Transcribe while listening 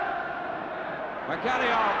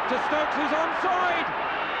Magalhaes to Stokes, who's onside.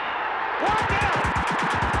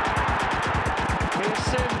 1-0. Here's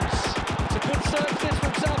Sims. It's a good serve this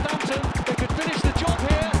from Southampton. They could finish the job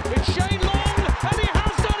here. It's Shane Long, and he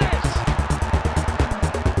has done it.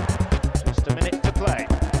 Just a minute to play.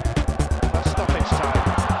 That's stoppage time.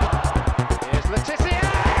 Here's Letizia.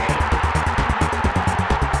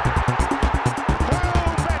 Who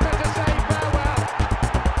better to say farewell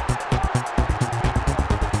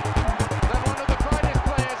than one of the finest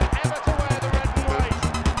players ever to wear the red and white?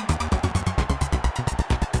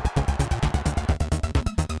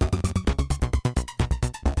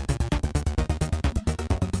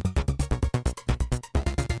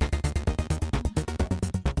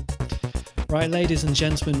 Right, ladies and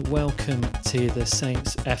gentlemen, welcome to the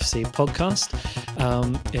Saints FC podcast.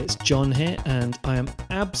 It's John here, and I am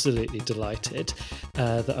absolutely delighted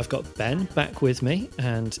that I've got Ben back with me.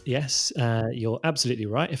 And yes, you're absolutely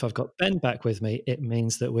right. If I've got Ben back with me, it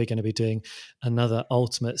means that we're going to be doing another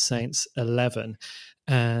Ultimate Saints 11.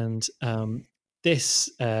 And this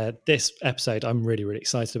episode, I'm really, really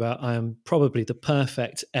excited about. I am probably the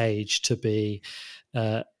perfect age to be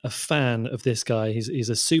a fan of this guy. He's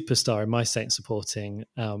a superstar in my Saints supporting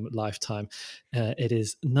lifetime. It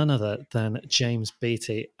is none other than James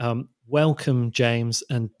Beattie. Welcome, James,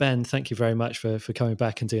 and Ben. Thank you very much for coming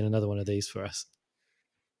back and doing another one of these for us.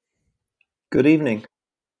 Good evening.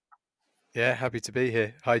 Yeah, happy to be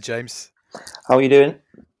here. Hi, James. How are you doing?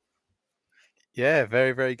 Yeah,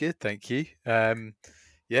 very, very good. Thank you.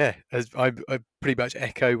 Yeah, as I pretty much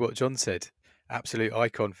echo what John said. Absolute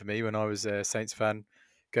icon for me when I was a Saints fan,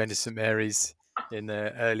 going to St Mary's in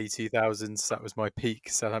the early 2000s. That was my peak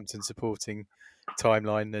Southampton supporting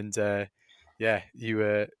timeline, and yeah, you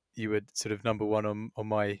were sort of number one on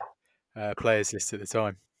my players list at the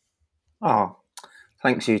time. Oh,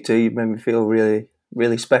 thanks you two. You made me feel really,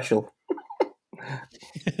 really special.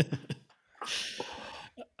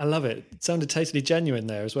 I love it. It sounded totally genuine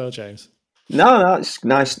there as well, James. No, it's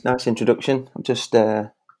nice introduction. I'm just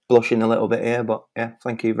blushing a little bit here, but yeah,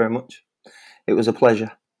 thank you very much. It was a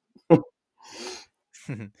pleasure. Are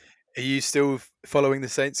you still following the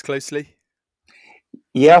Saints closely?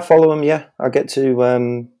 Yeah, I follow them. Yeah, I get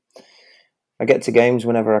to games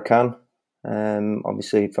whenever I can.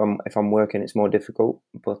 Obviously, if I'm working, it's more difficult.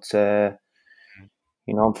 But I'm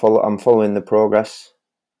following the progress,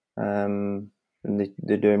 and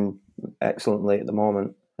they're doing excellently at the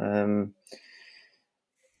moment. I'm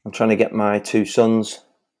trying to get my two sons.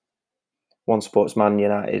 One supports Man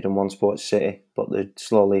United and one supports City, but they're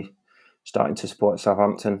slowly starting to support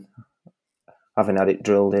Southampton. Having had it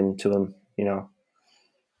drilled into them,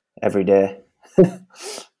 every day.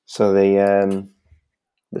 So they're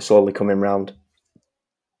slowly coming round.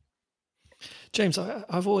 James,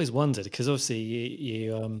 I've always wondered, because obviously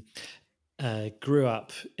you grew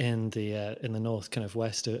up in the north, kind of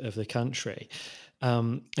west of the country,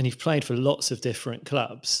 and you've played for lots of different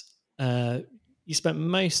clubs. You spent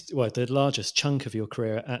the largest chunk of your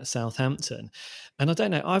career at Southampton. And I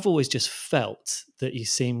don't know, I've always just felt that you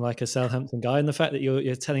seem like a Southampton guy. And the fact that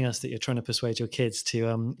you're telling us that you're trying to persuade your kids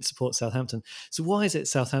to support Southampton. So why is it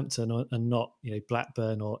Southampton and not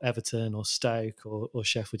Blackburn or Everton or Stoke or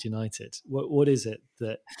Sheffield United? What is it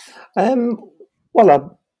that...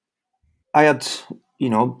 Well, I had,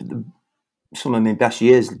 some of my best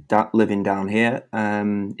years living down here.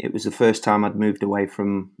 It was the first time I'd moved away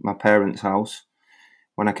from my parents' house.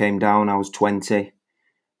 When I came down, I was 20.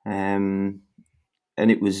 And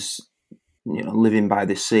it was, living by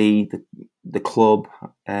the sea, the club,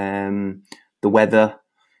 the weather.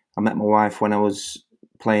 I met my wife when I was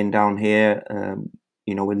playing down here.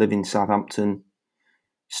 We live in Southampton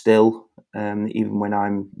still, even when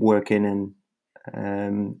I'm working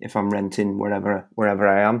and if I'm renting wherever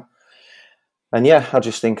I am. And yeah, I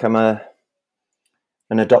just think I'm an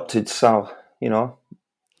adopted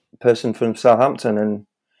person from Southampton, and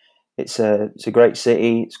it's a great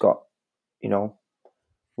city. It's got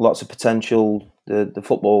lots of potential. The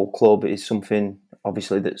football club is something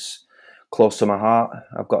obviously that's close to my heart.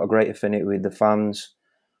 I've got a great affinity with the fans,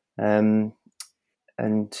 and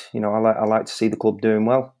I like to see the club doing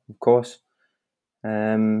well, of course.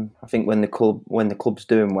 I think when the club's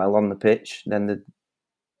doing well on the pitch, then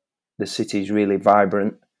the city's really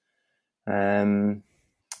vibrant.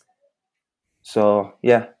 So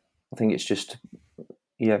yeah, I think it's just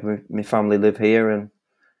my family live here, and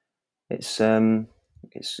it's my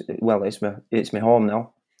home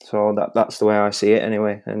now. So that's the way I see it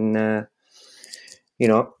anyway. And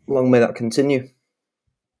long may that continue.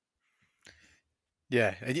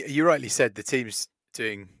 Yeah, and you rightly said the team's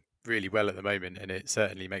doing really well at the moment, and it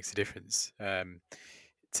certainly makes a difference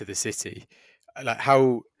to the city. like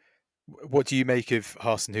what do you make of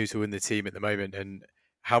Hasenhüttl in the team at the moment, and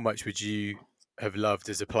how much would you have loved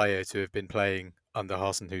as a player to have been playing under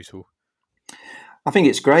Hasenhüttl? I think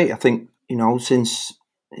it's great. I think, since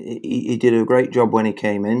he did a great job when he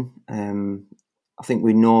came in. I think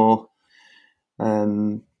we know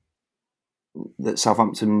that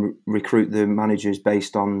Southampton recruit the managers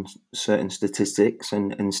based on certain statistics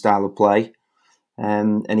and style of play.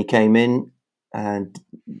 And he came in and,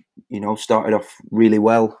 started off really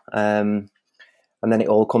well. And then it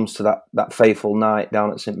all comes to that fateful night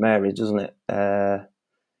down at St Mary's, doesn't it?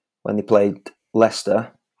 When they played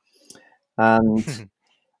Leicester. And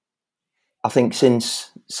I think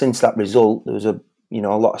since that result, there was a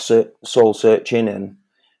lot of soul searching, and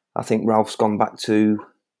I think Ralph's gone back to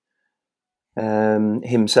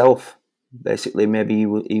himself. Basically, maybe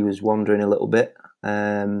he was wandering a little bit.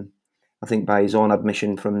 I think by his own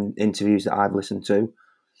admission from interviews that I've listened to,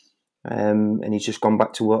 and he's just gone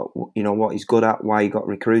back to what he's good at, why he got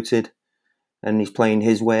recruited, and he's playing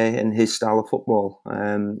his way and his style of football.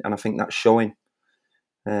 And I think that's showing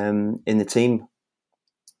in the team.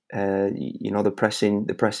 The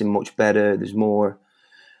pressing much better. There's more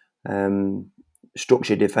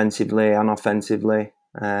structure defensively and offensively.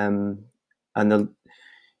 And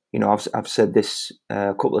I've said this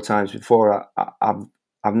a couple of times before.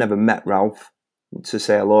 I've never met Ralph to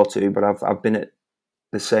say hello to, but I've been at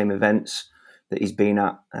the same events that he's been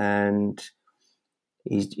at, and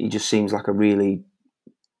he just seems like a really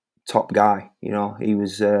top guy. He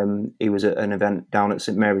was at an event down at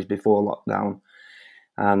St Mary's before lockdown,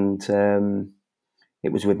 and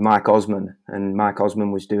it was with Mike Osman, and Mike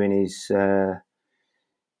Osman was doing his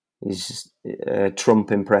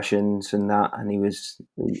Trump impressions and that, and he was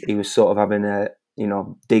sort of having a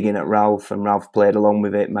digging at Ralph, and Ralph played along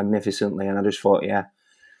with it magnificently. And I just thought, yeah,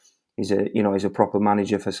 he's a proper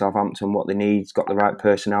manager for Southampton. What they need, he's got the right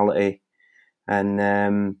personality,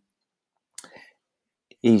 and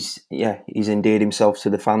he's endeared himself to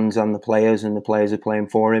the fans and the players are playing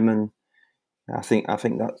for him, and I think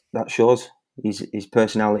that shows. His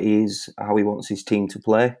personality is how he wants his team to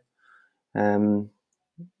play, and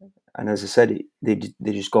as I said, they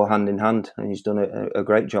just go hand in hand, and he's done a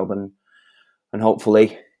great job, and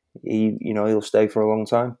hopefully he'll stay for a long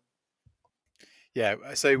time. Yeah,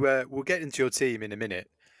 so we'll get into your team in a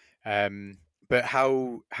minute, but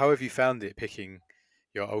how have you found it picking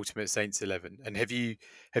your Ultimate Saints 11, and have you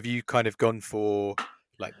kind of gone for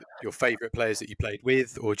like your favourite players that you played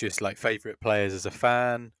with, or just like favourite players as a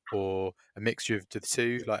fan, or a mixture of the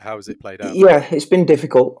two? Like, how has it played out? Yeah, it's been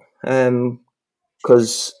difficult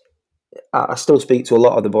because I still speak to a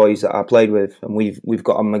lot of the boys that I played with, and we've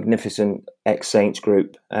got a magnificent ex-Saints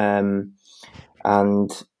group, and a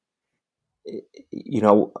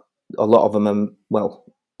lot of them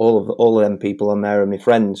all of them people on there are my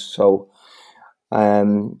friends. So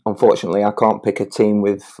unfortunately, I can't pick a team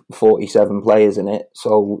with 47 players in it.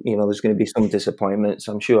 So there's going to be some disappointments.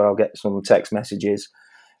 I'm sure I'll get some text messages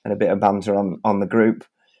and a bit of banter on the group,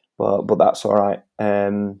 but that's all right.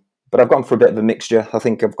 But I've gone for a bit of a mixture. I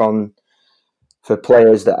think I've gone for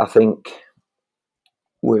players that I think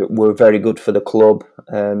were very good for the club.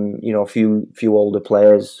 A few older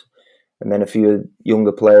players, and then a few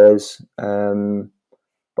younger players.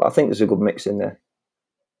 But I think there's a good mix in there.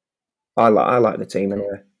 I like the team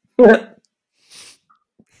anyway.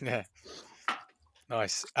 Yeah,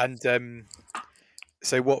 nice. And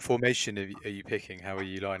so, what formation are you picking? How are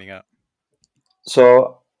you lining up?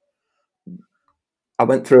 So I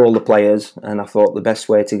went through all the players, and I thought the best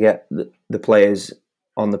way to get the players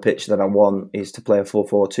on the pitch that I want is to play a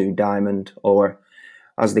 4-4-2 diamond, or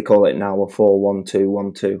as they call it now, a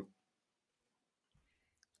 4-1-2-1-2.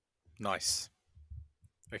 Nice.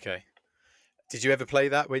 Okay. Did you ever play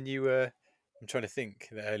that when you were? I'm trying to think.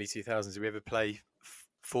 In the early 2000s, did we ever play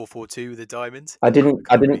 4-4-2 with a diamond? I didn't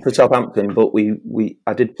for Southampton, but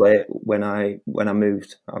I did play it when I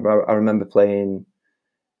moved. I remember playing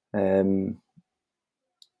a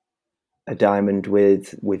diamond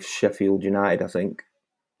with Sheffield United, I think,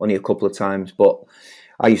 only a couple of times. But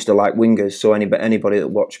I used to like wingers, so anybody that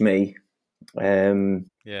watched me, playing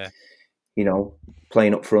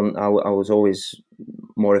up front, I was always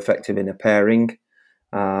more effective in a pairing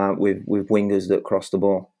with wingers that cross the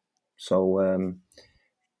ball. So,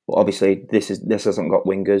 but obviously this hasn't got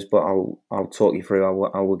wingers, but I'll talk you through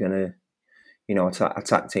how we're gonna,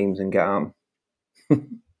 attack teams and get at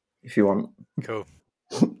them if you want. Cool.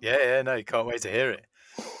 Yeah, no, can't wait to hear it.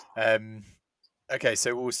 Okay,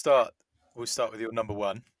 so we'll start with your number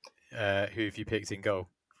one. Who have you picked in goal?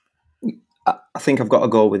 I think I've got to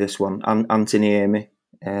go with this one, Anthony Amy.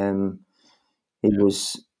 He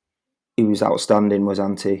was outstanding, was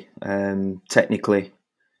Ante, technically,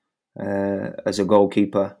 as a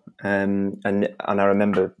goalkeeper, and I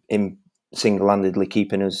remember him single-handedly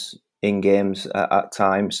keeping us in games at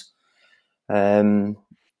times, and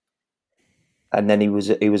then he was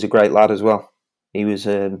a great lad as well. He was.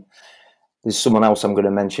 There's someone else I'm going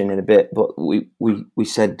to mention in a bit, but we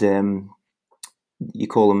said you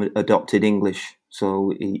call him adopted English,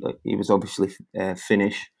 so he was obviously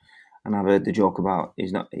Finnish, and I've heard the joke about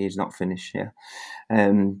he's not Finnish, yeah,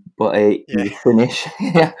 but he was Finnish,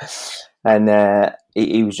 yeah, and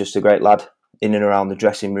he was just a great lad in and around the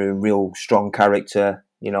dressing room, real strong character,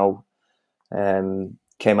 you know.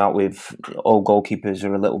 Came out with all goalkeepers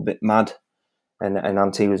are a little bit mad, and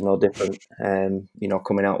Ante was no different. You know,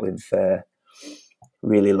 coming out with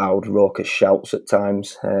really loud, raucous shouts at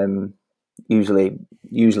times. Usually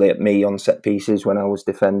at me on set pieces when I was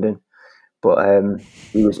defending, but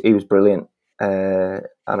he was brilliant. And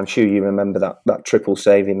I'm sure you remember that triple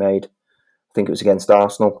save he made. I think it was against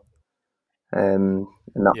Arsenal, and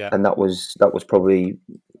that was probably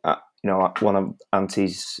one of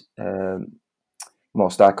Ante's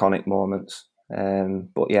most iconic moments.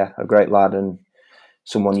 But yeah, a great lad and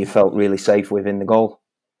someone you felt really safe with in the goal.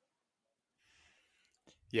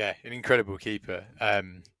 Yeah, an incredible keeper.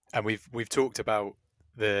 And we've talked about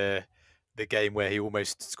the game where he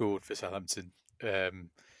almost scored for Southampton.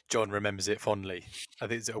 John remembers it fondly. I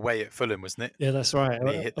think it's away at Fulham, wasn't it? Yeah, that's right. And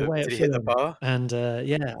he hit away did at he hit the Fulham. bar? And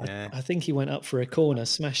I think he went up for a corner,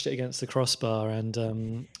 smashed it against the crossbar,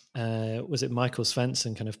 and was it Michael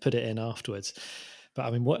Svensson kind of put it in afterwards. But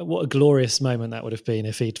I mean, what a glorious moment that would have been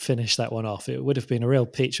if he'd finished that one off. It would have been a real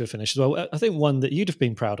peach of a finish as well. I think one that you'd have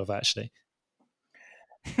been proud of, actually.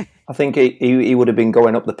 I think he would have been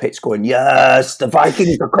going up the pitch going, yes, the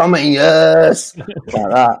Vikings are coming, yes, like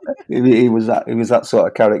that. He was that sort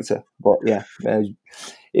of character. But yeah,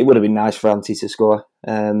 it would have been nice for Ante to score.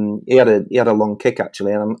 He had a long kick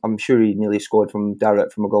actually, and I'm sure he nearly scored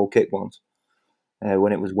direct from a goal kick once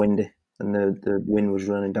when it was windy and the wind was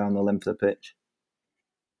running down the length of the pitch.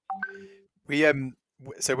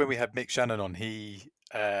 So when we had Mick Shannon on, he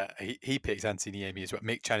picked Ante Niemi as well.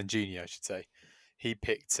 Mick Shannon Jr., I should say. He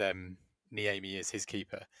picked Niemi as his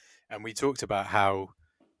keeper, and we talked about how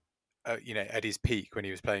at his peak when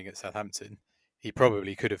he was playing at Southampton, he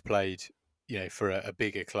probably could have played for a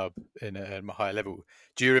bigger club in a higher level.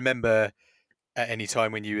 Do you remember at any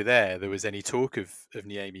time when you were there was any talk of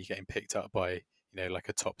Niemi getting picked up by like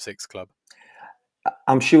a top 6 club?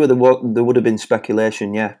 I'm sure there would have been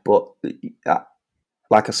speculation, yeah, but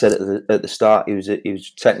like I said at the start, he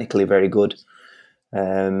was technically very good.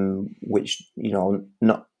 Which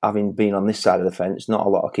not having been on this side of the fence, not a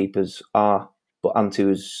lot of keepers are, but Ante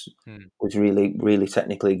was really, really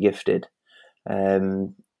technically gifted,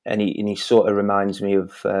 and he sort of reminds me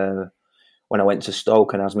of when I went to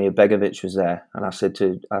Stoke and Asmir Begovic was there, and I said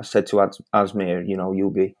to Asmir,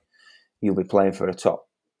 you'll be playing for a top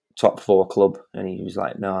 4 club, and he was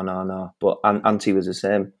like, no, but Ante was the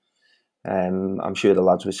same. I'm sure the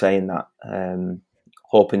lads were saying that.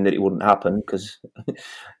 Hoping that it wouldn't happen because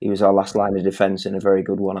he was our last line of defence and a very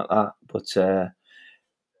good one at that. But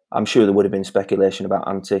I'm sure there would have been speculation about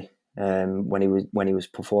Ante when he was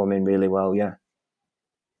performing really well. Yeah,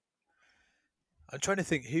 I'm trying to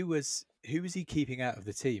think who was he keeping out of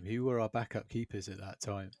the team? Who were our backup keepers at that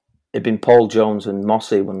time? It'd been Paul Jones and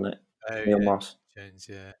Mossy, wasn't it? Neil Moss. Jones,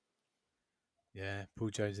 yeah. Paul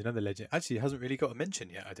Jones, another legend. Actually, hasn't really got a mention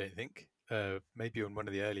yet. I don't think. Maybe on one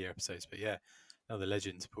of the earlier episodes, but yeah. Another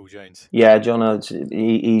legend, Paul Jones. Yeah, John,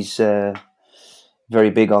 he's very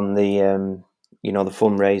big on the the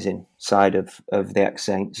fundraising side of the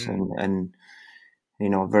ex-Saints, and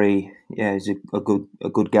he's a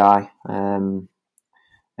good guy, and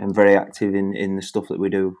very active in the stuff that we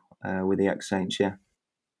do with the ex-Saints. Yeah.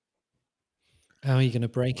 How are you going to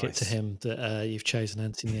break it to him that you've chosen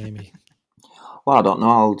Ante Niemi? Well, I don't know.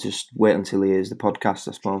 I'll just wait until he hears the podcast,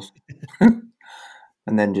 I suppose,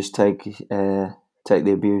 and then just take the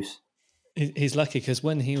abuse. He's lucky because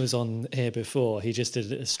when he was on here before, he just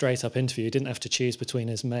did a straight up interview. He didn't have to choose between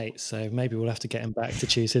his mates. So maybe we'll have to get him back to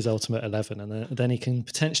choose his ultimate 11, and then he can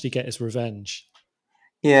potentially get his revenge.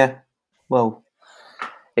 Yeah, well,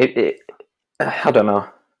 I don't know.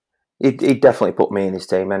 He'd definitely put me in his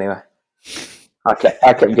team anyway. I kept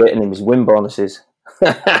getting him his win bonuses.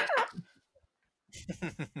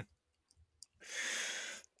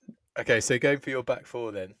 Okay, so going for your back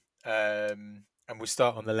 4 then. And we'll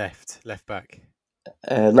start on the left back.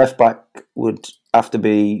 Left back would have to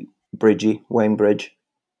be Wayne Bridge.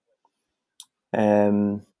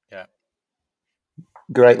 Yeah.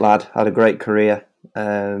 Great lad, had a great career.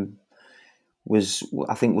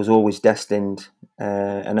 I think was always destined,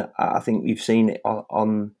 and I think we've seen it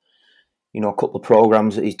on a couple of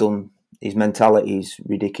programs that he's done. His mentality is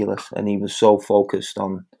ridiculous, and he was so focused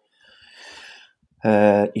on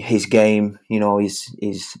his game,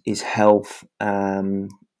 his health,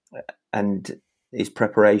 and his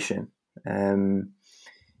preparation.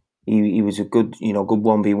 He was a good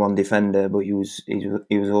 1v1 defender, but he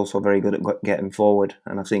was also very good at getting forward.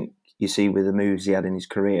 And I think you see with the moves he had in his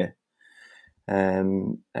career,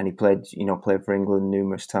 and he played for England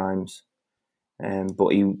numerous times. But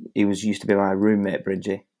he was used to be my roommate,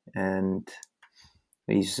 Bridgie, and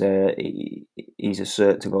he's a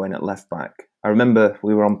cert to go in at left back. I remember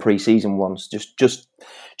we were on pre-season once,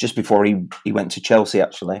 just before he went to Chelsea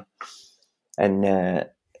actually, and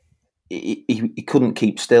he couldn't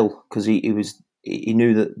keep still because he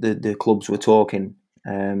knew that the clubs were talking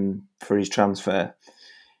for his transfer,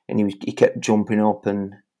 and he kept jumping up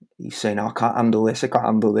and he's saying, "I can't handle this,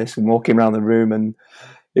 and walking around the room. And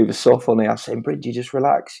it was so funny. I was saying, "Bridgie, just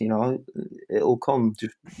relax, it'll come,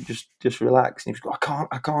 just relax." And he was going,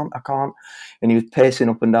 I can't. And he was pacing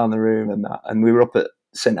up and down the room and that. And we were up at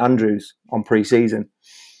St Andrews on pre-season.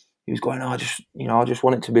 He was going, I just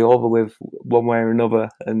want it to be over with one way or another.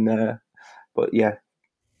 And but yeah,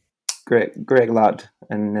 great lad,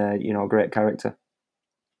 and great character.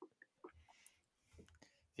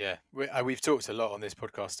 Yeah, we've talked a lot on this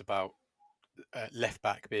podcast about left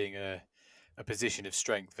back being a position of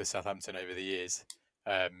strength for Southampton over the years.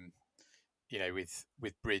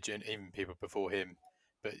 With Bridge and even people before him,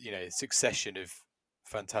 but a succession of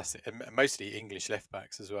fantastic, and mostly English left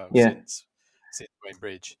backs as well. Yeah. Since Wayne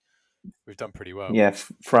Bridge, we've done pretty well. Yeah,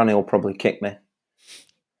 Franny will probably kick me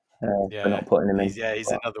for not putting him in. He's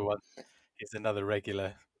another one. He's another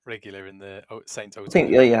regular in the Saints. I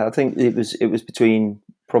think it was between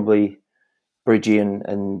probably Bridgie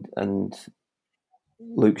and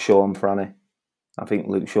Luke Shaw and Franny. I think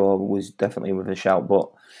Luke Shaw was definitely with a shout,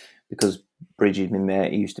 but because Bridgie's my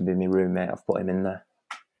mate, he used to be my roommate, I've put him in there.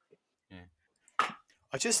 Yeah.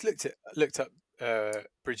 I just looked up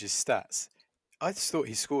Bridges' stats. I just thought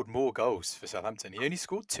he scored more goals for Southampton. He only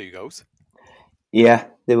scored 2 goals. Yeah,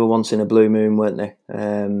 they were once in a blue moon, weren't they?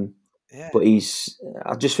 But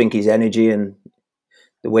I just think his energy and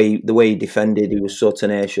the way he defended, he was so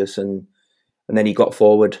tenacious, and then he got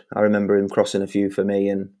forward. I remember him crossing a few for me,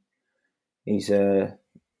 and he's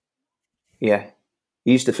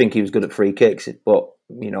he used to think he was good at free kicks, but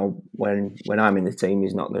when I'm in the team,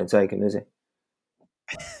 he's not going to take him, is he?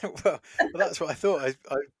 well, that's what I thought. I've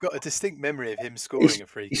got a distinct memory of him scoring a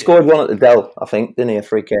free kick. He scored one at the Dell, I think, didn't he? A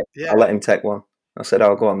free kick. Yeah. I let him take one. I said,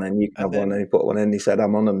 "Oh, go on then, you can have one." And he put one in. He said,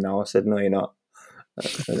 "I'm on them now." I said, "No, you're not."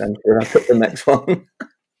 And then I took the next one.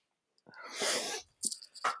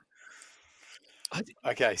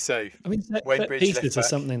 Okay, so set pieces are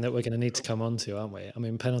something that we're going to need to come on to, aren't we? I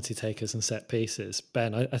mean, penalty takers and set pieces.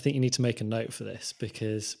 Ben, I think you need to make a note for this,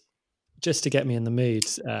 because just to get me in the mood,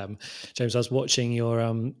 James, I was watching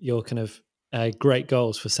your kind of great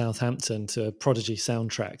goals for Southampton to a Prodigy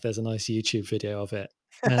soundtrack. There's a nice YouTube video of it,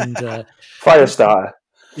 and Firestarter.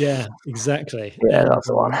 Yeah, exactly. Yeah, that's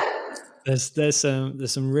the one.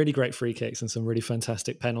 There's some really great free kicks and some really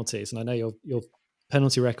fantastic penalties, and I know your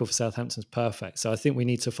penalty record for Southampton is perfect. So I think we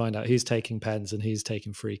need to find out who's taking pens and who's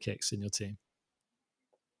taking free kicks in your team.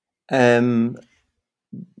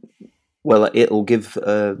 Well, it'll give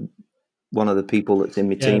one of the people that's in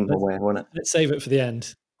my team away, won't it? Let's save it for the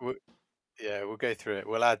end. We'll go through it.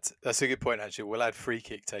 We'll add. That's a good point, actually. We'll add free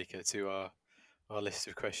kick taker to our list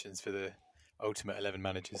of questions for the Ultimate 11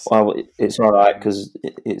 managers. Well, it's all right because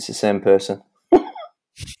it's the same person.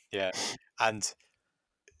 Yeah, and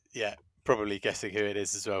probably guessing who it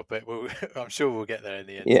is as well, but I'm sure we'll get there in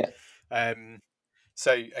the end. Yeah.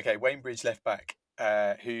 So, okay, Wayne Bridge left back.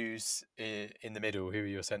 Who's in the middle? Who are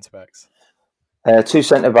your centre backs? 2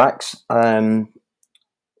 centre backs. I'll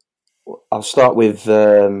start with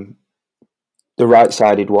the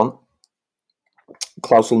right-sided one,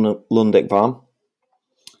 Klaus Lundekvam.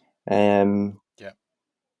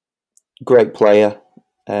 Great player,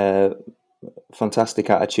 fantastic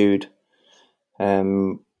attitude.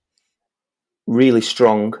 Really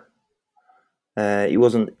strong. He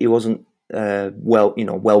wasn't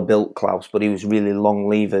well built, Klaus, but he was really long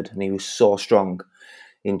levered and he was so strong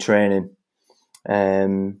in training.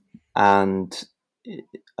 And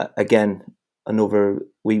again, another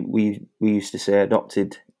we used to say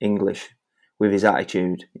adopted English with his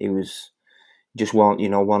attitude. He was just one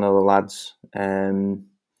of the lads.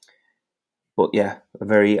 But yeah, a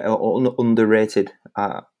very underrated.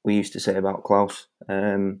 We used to say about Klaus.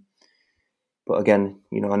 But again,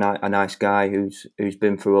 a nice guy who's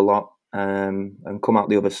been through a lot. and come out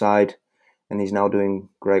the other side, and he's now doing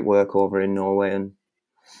great work over in Norway, and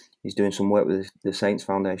he's doing some work with the Saints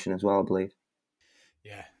Foundation as well, I believe.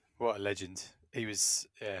 Yeah, what a legend. He was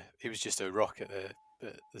just a rock at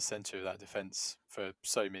the centre of that defence for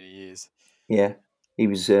so many years. Yeah, he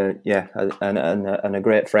was and a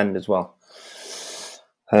great friend as well.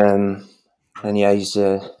 And he's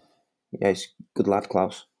a good lad,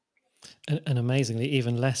 Klaus. And amazingly,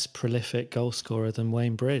 even less prolific goal scorer than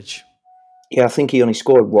Wayne Bridge. Yeah, I think he only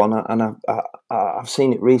scored one, and I've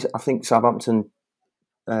seen it recently. I think Southampton,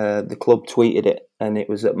 the club tweeted it, and it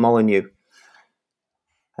was at Molineux.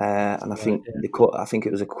 And I think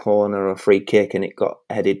it was a corner or a free kick, and it got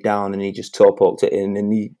headed down, and he just toe poked it in.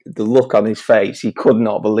 And the look on his face, he could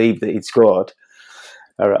not believe that he'd scored.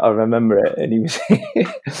 I remember it, and he was.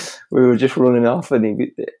 We were just running off, and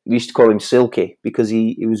we used to call him Silky because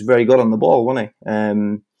he was very good on the ball, wasn't he?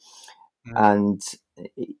 And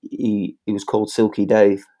he was called Silky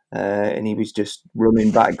Dave, and he was just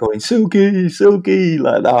running back, going Silky, Silky,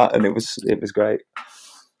 like that, and it was great.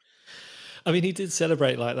 I mean, he did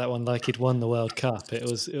celebrate like that one, like he'd won the World Cup. It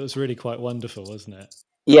was really quite wonderful, wasn't it?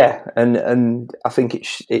 Yeah, and I think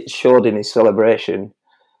it showed in his celebration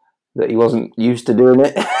that he wasn't used to doing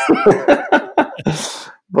it.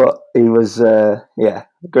 But he was,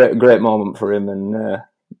 great moment for him and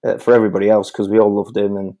for everybody else, because we all loved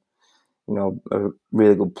him, and a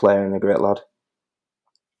really good player and a great lad.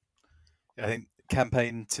 I think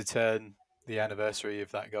campaign to turn the anniversary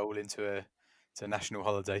of that goal into a national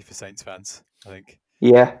holiday for Saints fans, I think.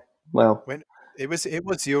 Yeah, well, when it was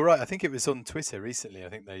you're right. I think it was on Twitter recently. I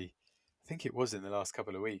think it was in the last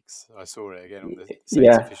couple of weeks. I saw it again on the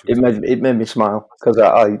Saints official. It made me smile, because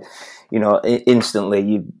I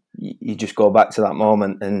instantly you just go back to that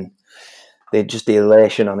moment, and just the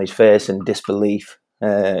elation on his face and disbelief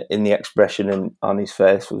in the expression and on his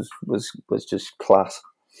face was just class.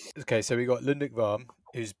 Okay, so we got Lundvik Varm,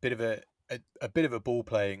 who's a bit of a ball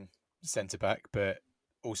playing centre back, but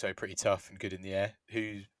also pretty tough and good in the air.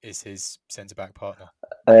 Who is his centre back partner?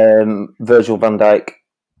 Virgil van Dijk.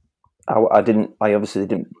 I obviously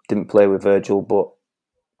didn't play with Virgil, but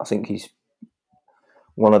I think he's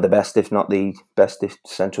one of the best, if not the best,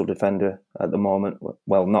 central defender at the moment.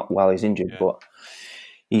 Well, not while he's injured, but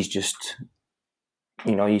he's just,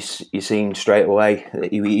 you're seeing straight away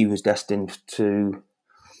that he was destined to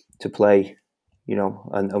play,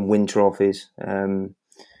 and win trophies.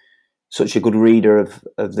 Such a good reader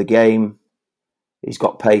of the game. He's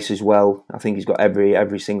got pace as well. I think he's got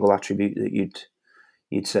every single attribute that you'd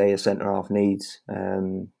say a centre half needs.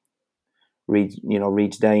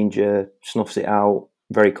 Reads danger, snuffs it out,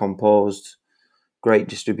 very composed, great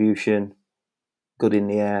distribution, good in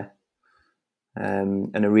the air,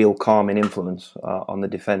 and a real calming influence on the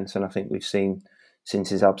defence. And I think we've seen since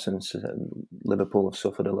his absence, Liverpool have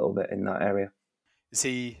suffered a little bit in that area. Is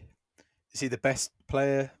he the best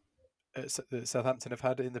player that Southampton have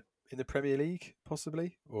had in the Premier League,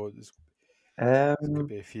 possibly, or there could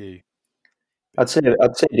be a few? I'd say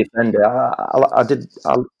defender. I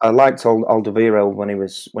liked Alderweireld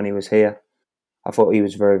when he was here. I thought he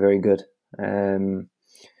was very, very good. But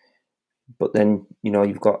then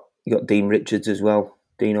you've got Dean Richards as well.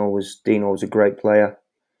 Dino was a great player.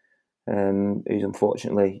 Who's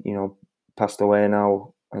unfortunately passed away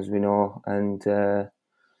now, as we know, and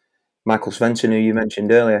Michael Svensson, who you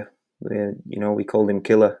mentioned earlier. We called him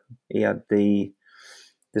Killer. He had the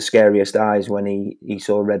scariest eyes when he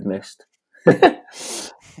saw red mist. But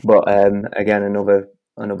again, another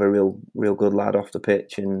real good lad off the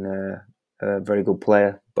pitch, and a very good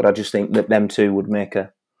player. But I just think that them two would make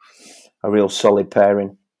a real solid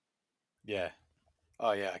pairing. Yeah.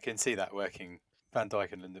 Oh yeah, I can see that working. Van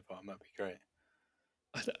Dijk and Lundvik Varm, that'd be great.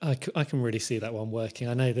 I can really see that one working.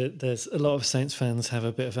 I know that there's a lot of Saints fans have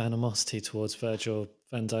a bit of animosity towards Virgil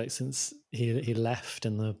van Dijk since he left,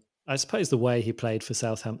 and I suppose the way he played for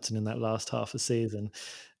Southampton in that last half of season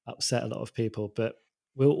upset a lot of people. But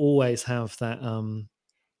we'll always have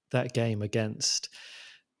that game against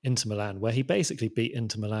Inter Milan where he basically beat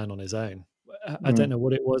Inter Milan on his own. I don't know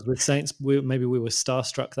what it was with Saints. Maybe we were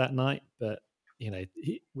starstruck that night, but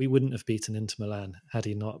we wouldn't have beaten Inter Milan had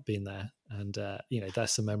he not been there. And,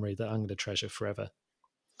 that's a memory that I'm going to treasure forever.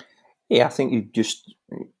 Yeah, I think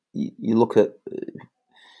you look at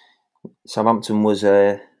Southampton was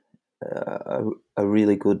a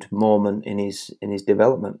really good moment in his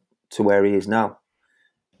development to where he is now.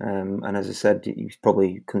 And as I said, he's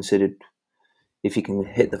probably considered, if he can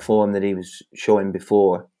hit the form that he was showing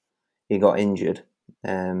before he got injured,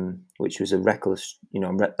 which was a reckless,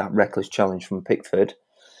 that reckless challenge from Pickford.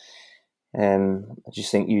 I just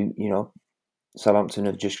think Southampton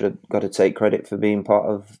have just got to take credit for being part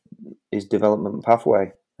of his development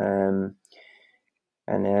pathway.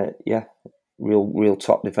 Real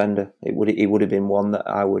top defender. He would have been one that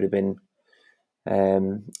I would have been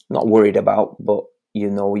not worried about, but you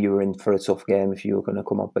were in for a tough game if you were going to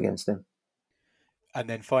come up against him. And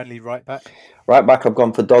then finally, right back. Right back, I've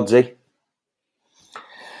gone for Dodsey.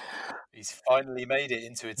 He's finally made it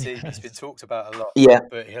into a team. He's been talked about a lot,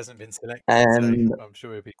 but he hasn't been selected. So I'm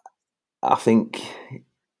sure he'll be. I think,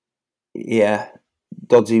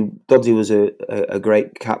 Dodsey was a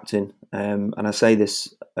great captain, and I say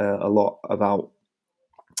this a lot about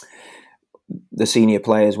the senior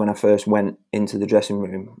players when I first went into the dressing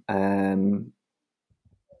room, and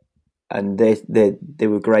they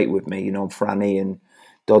were great with me. Franny and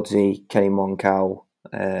Dodsey, Kenny Moncal,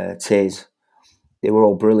 Tiz. They were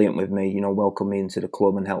all brilliant with me. Welcomed me into the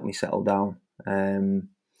club and helped me settle down. And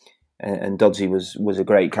Dodsey was a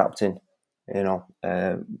great captain.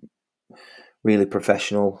 Really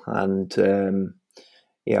professional and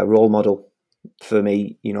role model for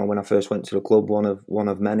me. When I first went to the club, one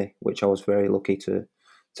of many, which I was very lucky to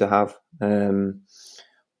have.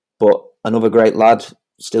 But another great lad.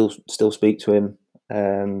 Still speak to him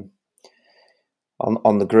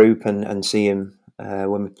on the group and see him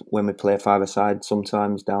when we play five-a-side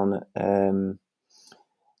sometimes down at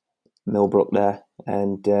Millbrook there,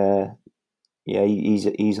 and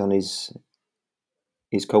he's on his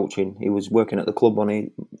coaching. He was working at the club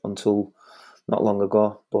until not long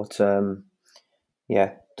ago, but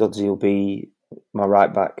Dodsey will be my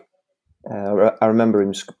right back. I remember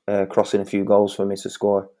him crossing a few goals for me to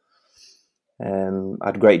score.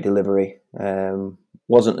 Had great delivery.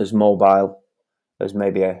 Wasn't as mobile as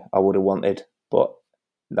maybe I would have wanted, but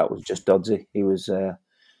that was just Dodsey. He was,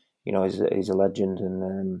 he's a legend,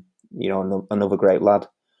 and another great lad.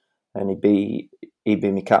 And he'd be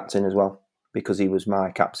my captain as well, because he was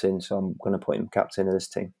my captain. So I'm going to put him captain of this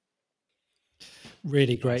team.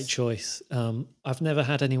 Really great choice. I've never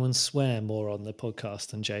had anyone swear more on the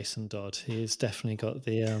podcast than Jason Dodd. He's definitely got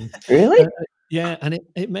the really. Yeah, and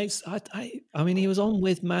it makes I mean, he was on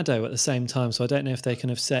with Maddo at the same time, so I don't know if they kind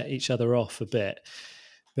of set each other off a bit.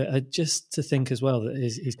 But just to think as well that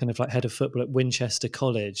he's kind of like head of football at Winchester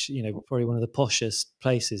College, probably one of the poshest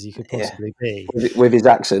places you could possibly be. With his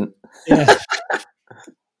accent. Yeah.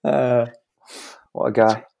 What a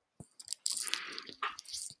guy.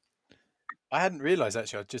 I hadn't realised,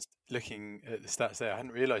 actually, I was just looking at the stats there, I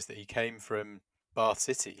hadn't realised that he came from Bath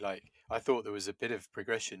City. Like, I thought there was a bit of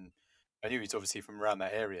progression. I knew he's obviously from around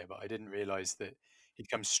that area, but I didn't realise that he'd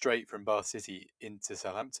come straight from Bath City into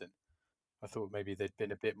Southampton. I thought maybe there'd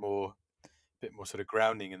been a bit more sort of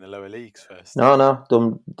grounding in the lower leagues first. No,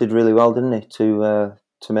 did really well, didn't he, to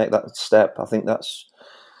make that step? I think that's,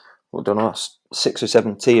 I don't know, 6 or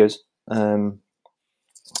 7 tiers.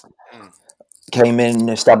 Came in,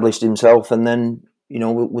 established himself, and then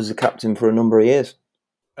was the captain for a number of years.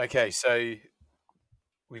 Okay, so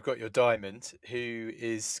we've got your diamond. Who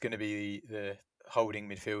is going to be the holding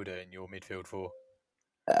midfielder in your midfield four?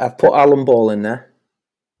 I've put Alan Ball in there.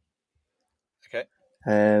 Okay.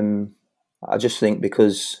 I just think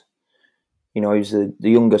because he was the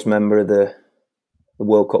youngest member of the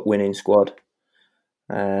World Cup winning squad.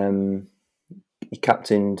 He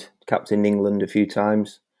captained England a few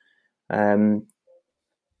times, and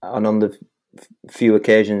on the few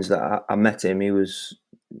occasions that I met him, he was,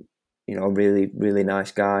 a really, really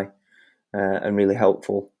nice guy, and really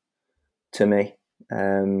helpful to me.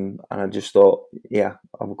 And I just thought,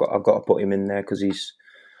 I've got to put him in there because he's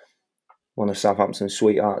one of Southampton's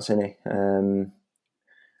sweethearts, isn't he? And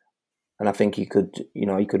I think he could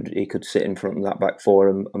sit in front of that back four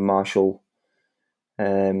and marshal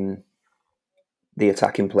the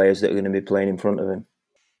attacking players that are going to be playing in front of him.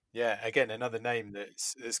 Yeah, again, another name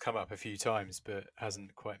that's come up a few times but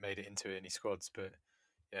hasn't quite made it into any squads. But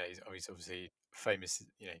yeah, he's obviously famous,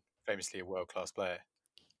 famously a world-class player.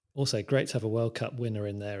 Also, great to have a World Cup winner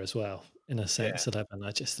in there as well in a Saints 11.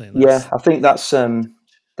 I just think I think that's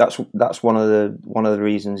one of the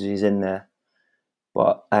reasons he's in there.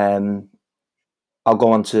 But I'll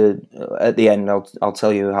go on to at the end. I'll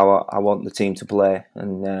tell you how I want the team to play,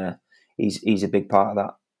 and he's a big part of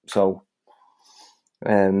that. So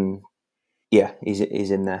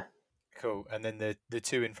he's in there. Cool. And then the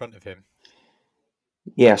two in front of him.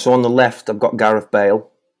 Yeah. So on the left, I've got Gareth Bale.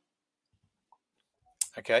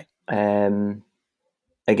 Okay.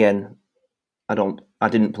 Again, I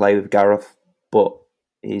didn't play with Gareth, but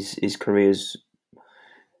his career's,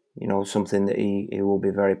 something that he will be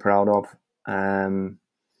very proud of. And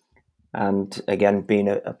again, being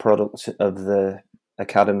a product of the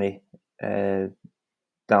academy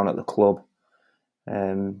down at the club,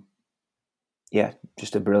 Yeah,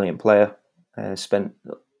 just a brilliant player. Spent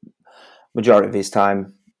majority of his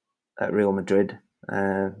time at Real Madrid,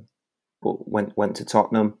 but went to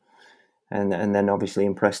Tottenham, and then obviously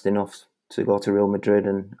impressed enough to go to Real Madrid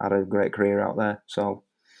and had a great career out there. So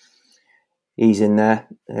he's in there.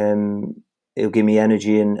 He'll give me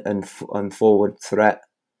energy and forward threat.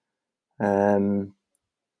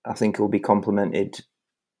 I think he'll be complemented,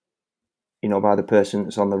 by the person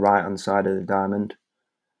that's on the right hand side of the diamond.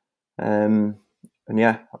 And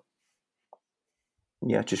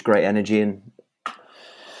just great energy and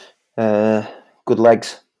good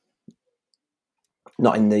legs.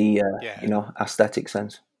 Not in the aesthetic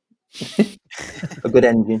sense. A good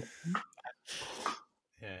engine.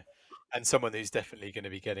 Yeah, and someone who's definitely going to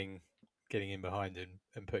be getting in behind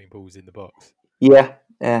and putting balls in the box. Yeah.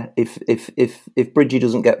 If Bridgie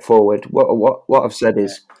doesn't get forward, what I've said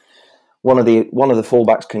is one of the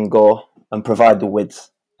fullbacks can go and provide the width,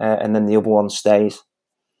 and then the other one stays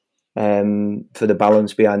for the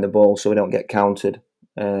balance behind the ball, so we don't get countered.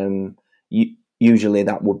 Usually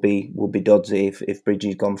that would be Dodsey if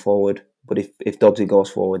Bridgie's gone forward, but if Dodsey goes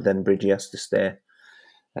forward, then Bridgie has to stay,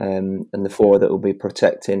 and the four that will be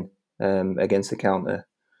protecting against the counter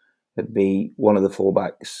would be one of the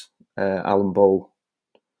fullbacks, Alan Ball,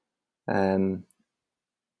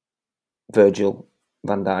 Virgil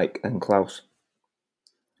van Dijk, and Klaus.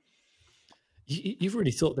 You've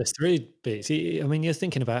really thought this through, Beats. I mean, you're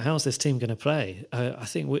thinking about how's this team going to play. I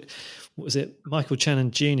think, what was it, Michael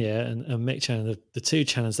Channon Jr. and Mick Channon, the two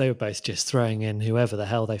Channons, they were both just throwing in whoever the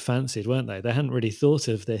hell they fancied, weren't they? They hadn't really thought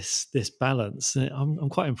of this balance. I'm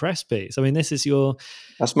quite impressed, Beats. I mean, this is your...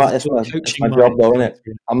 That's my job, though, isn't it?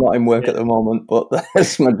 I'm not in work at the moment, but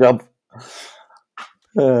that's my job.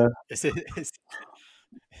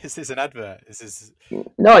 Is this an advert?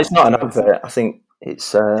 No, it's not an advert. I think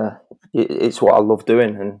it's what I love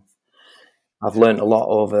doing, and I've learned a lot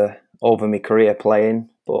over my career playing,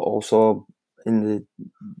 but also in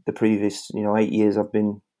the previous 8 years I've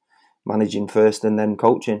been managing first and then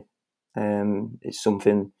coaching. It's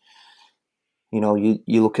something, you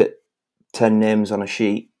look at 10 names on a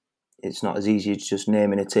sheet. It's not as easy as just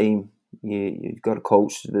naming a team. You've got to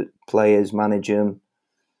coach the players, manage them,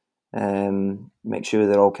 make sure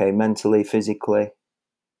they're okay mentally, physically,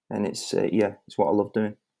 and it's what I love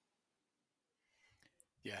doing.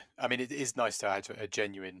 Yeah, I mean, it is nice to have a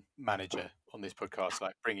genuine manager on this podcast,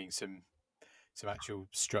 like bringing some actual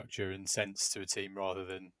structure and sense to a team rather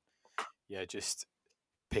than just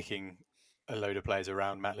picking a load of players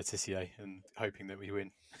around Matt Le Tissier and hoping that we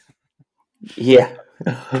win. Yeah.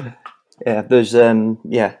 Yeah, there's a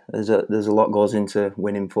lot goes into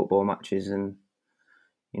winning football matches, and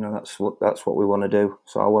that's what we want to do.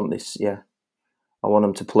 So I want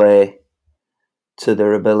them to play to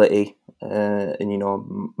their ability and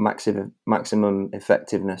maximum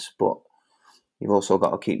effectiveness, but you've also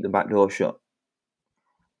got to keep the back door shut.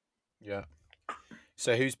 Yeah.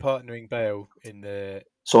 So who's partnering Bale in the?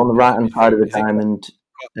 So on the right hand side of the diamond,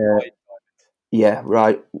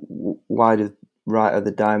 right of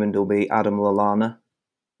the diamond will be Adam Lallana.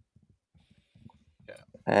 Yeah.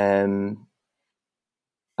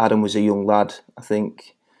 Adam was a young lad, I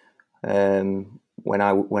think, when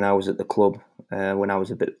I was at the club, when I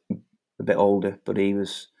was a bit older, but he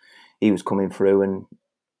was coming through and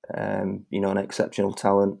an exceptional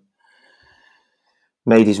talent.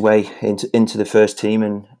 Made his way into the first team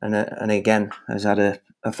and again has had a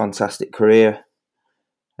fantastic career.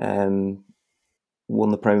 Won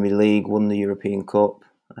the Premier League, won the European Cup,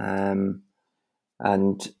 and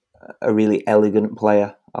a really elegant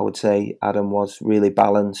player. I would say Adam was really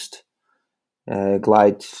balanced. He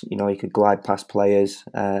could glide past players,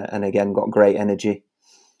 and again got great energy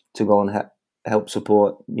to go and help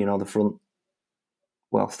support the front,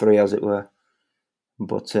 three as it were.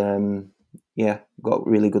 But got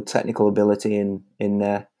really good technical ability in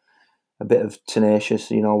there. A bit of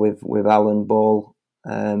tenacious, with Alan Ball,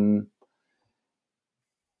 and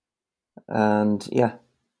I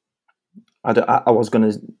was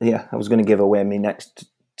gonna give away my next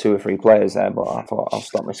 2 or 3 players there, but I thought I'll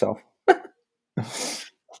stop myself.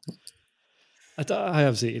 I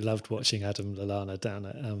absolutely loved watching Adam Lallana down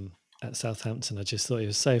at Southampton. I just thought he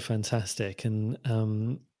was so fantastic, and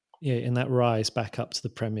in that rise back up to the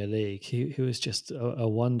Premier League, he was just a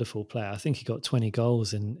wonderful player. I think he got 20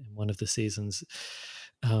 goals in one of the seasons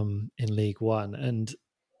in League One, and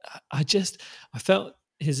I felt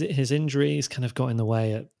his injuries kind of got in the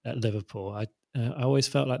way at Liverpool. I always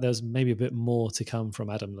felt like there was maybe a bit more to come from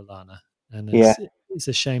Adam Lallana, and it's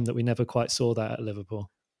a shame that we never quite saw that at Liverpool.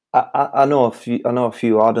 I know a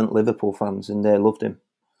few ardent Liverpool fans, and they loved him.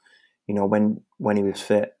 when he was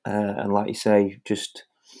fit, and like you say, just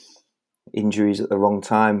injuries at the wrong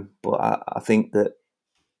time. But I think that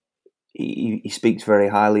he speaks very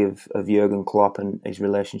highly of Jurgen Klopp and his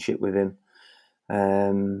relationship with him.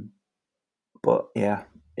 But yeah,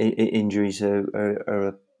 injuries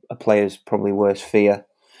are a player's probably worst fear,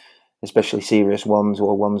 especially serious ones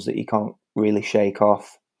or ones that you can't really shake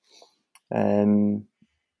off. And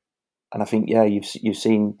I think you've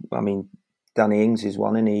seen. I mean, Danny Ings is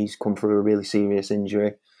one, and he's come through a really serious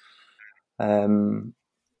injury. Had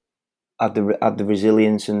the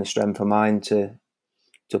resilience and the strength of mind to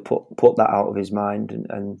put that out of his mind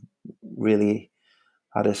and really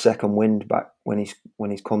had a second wind back when he's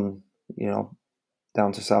come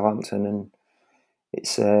down to Southampton, and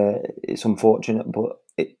it's unfortunate, but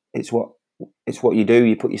it's what you do.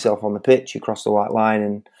 You put yourself on the pitch, you cross the white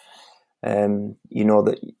line, and you know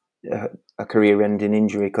that a career-ending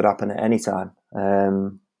injury could happen at any time.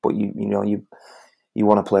 But you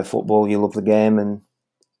want to play football, you love the game, and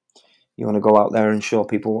you want to go out there and show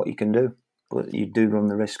people what you can do. But you do run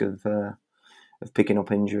the risk of picking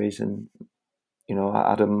up injuries, and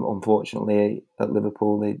Adam, unfortunately, at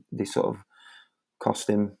Liverpool, they sort of cost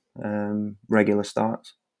him regular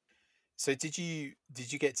starts. So did you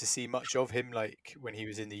get to see much of him, like when he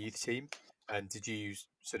was in the youth team? And did you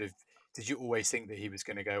always think that he was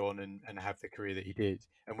going to go on and have the career that he did?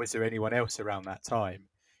 And was there anyone else around that time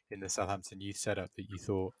in the Southampton youth setup that you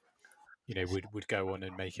thought, would go on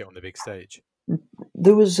and make it on the big stage?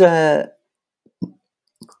 There was I've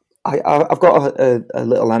got a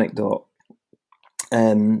little anecdote.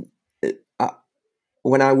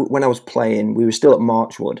 When I was playing, we were still at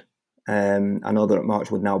Marchwood. I know they're at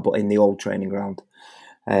Marchwood now, but in the old training ground.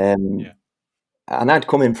 And I'd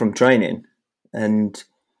come in from training, and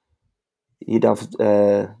you'd have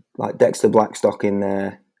like Dexter Blackstock in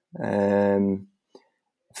there, a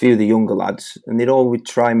few of the younger lads, and they'd all would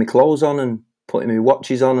try my clothes on and putting my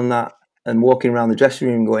watches on and that, and walking around the dressing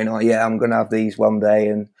room going, "Oh yeah, I'm going to have these one day."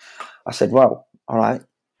 And I said, "Well, all right."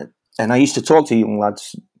 And I used to talk to young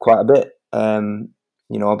lads quite a bit,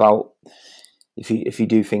 about if you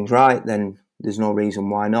do things right, then there's no reason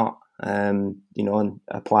why not. And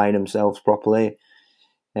applying themselves properly.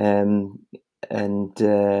 And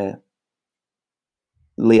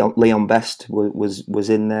Leon Best was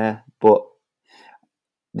in there, but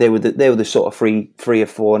they were the sort of three or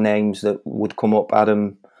four names that would come up: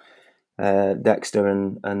 Adam, Dexter,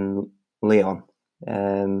 and Leon.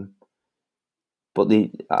 But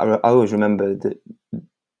I always remember that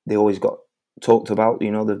they always got talked about.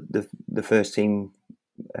 The first team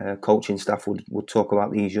coaching staff would talk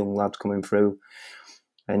about these young lads coming through,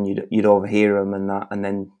 and you'd overhear them and that, and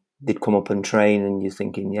then they'd come up and train, and you're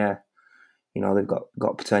thinking, yeah, they've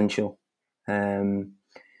got potential.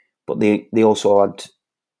 But they also had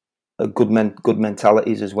a good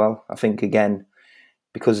mentalities as well. I think, again,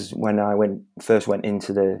 because when I first went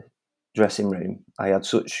into the dressing room, I had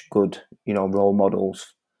such good role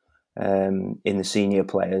models in the senior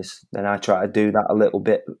players. Then I tried to do that a little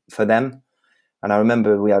bit for them. And I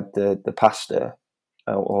remember we had the pastor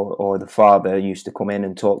or the father used to come in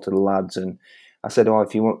and talk to the lads, and I said, "Oh,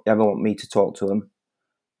 if you ever want me to talk to them,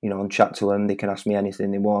 and chat to them, they can ask me anything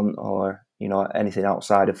they want, or anything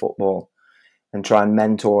outside of football, and try and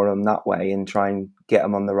mentor them that way, and try and get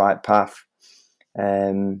them on the right path,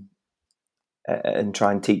 and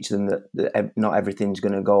try and teach them that not everything's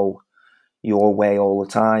going to go your way all the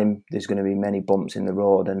time. There's going to be many bumps in the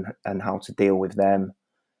road, and how to deal with them."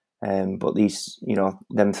 But these,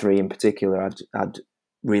 them three in particular had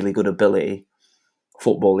really good ability,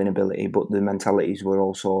 footballing ability, but the mentalities were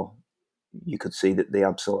also, you could see that they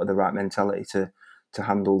had sort of the right mentality to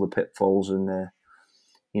handle the pitfalls and the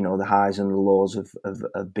highs and the lows of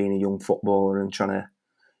being a young footballer and trying to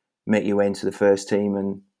make your way into the first team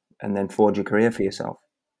and then forge a career for yourself.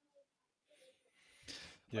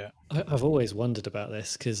 Yeah, I've always wondered about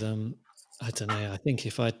this because I don't know. I think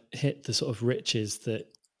if I hit the sort of riches that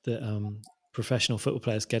professional football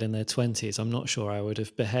players get in their 20s, I'm not sure I would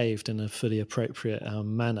have behaved in a fully appropriate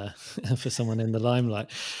manner for someone in the limelight.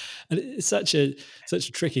 And it's such a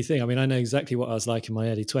tricky thing. I mean, I know exactly what I was like in my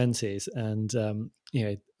early 20s, and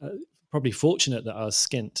probably fortunate that I was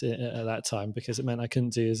skint at that time, because it meant I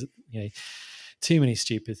couldn't do too many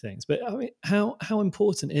stupid things. But I mean, how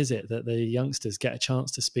important is it that the youngsters get a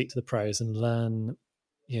chance to speak to the pros and learn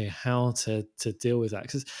how to deal with that?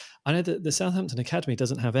 Because I know that the Southampton Academy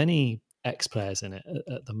doesn't have any ex-players in it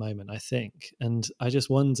at the moment, I think, and I just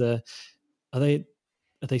wonder, are they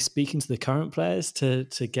speaking to the current players to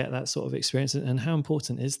get that sort of experience, and how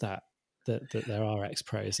important is that there are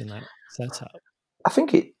ex-pros in that setup? I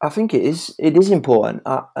think it is important,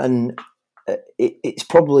 and it's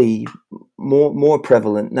probably more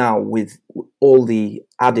prevalent now with all the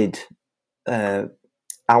added I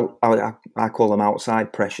call them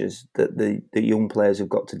outside pressures that the young players have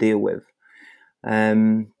got to deal with,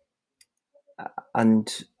 and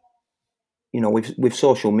with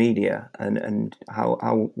social media and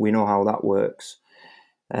how we know how that works.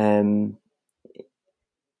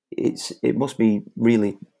 It must be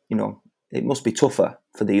really, it must be tougher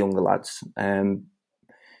for the younger lads,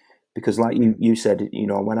 because like you said,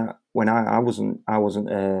 when I wasn't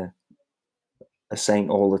a saint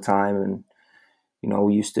all the time, and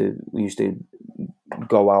we used to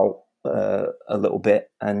go out a little bit,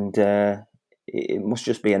 and it must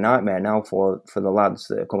just be a nightmare now for the lads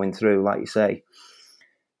that are coming through. Like you say,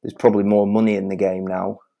 there's probably more money in the game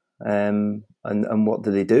now, and what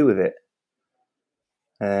do they do with it?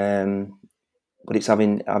 But it's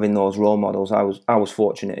having those role models. I was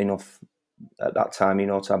fortunate enough at that time,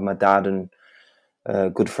 to have my dad and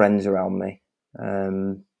good friends around me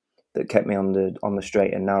that kept me on the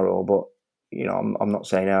straight and narrow. But I'm not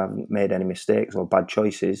saying I haven't made any mistakes or bad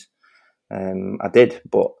choices. I did,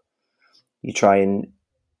 but you try and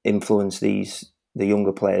influence the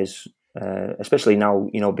younger players, especially now.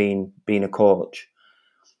 Being a coach,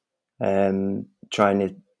 trying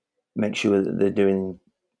to make sure that they're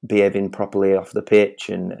behaving properly off the pitch,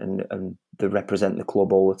 and they represent the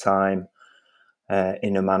club all the time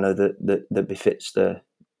in a manner that befits the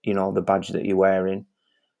badge that you're wearing.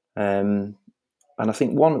 And I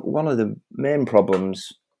think one of the main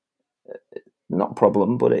problems, not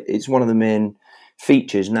problem, but it's one of the main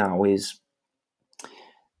features now, is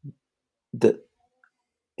that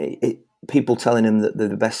people telling them that they're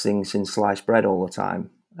the best thing since sliced bread all the time.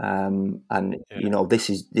 This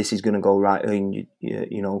is going to go right.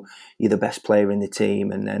 You're the best player in the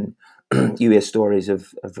team, and then you hear stories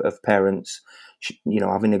of parents,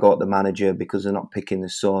 having to go at the manager because they're not picking the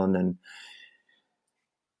son, and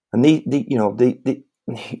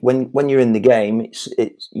when you're in the game, it's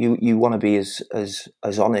you want to be as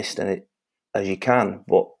honest as you can,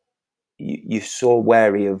 but you're so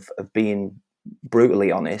wary of being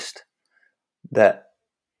brutally honest that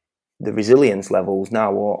the resilience levels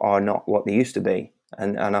now are not what they used to be.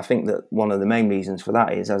 And I think that one of the main reasons for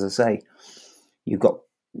that is, as I say, you've got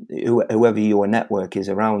whoever your network is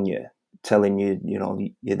around you telling you,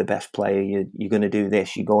 you're the best player, you're going to do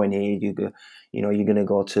this, you go in here, you're going to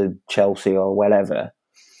go to Chelsea or whatever.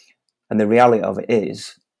 And the reality of it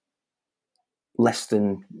is less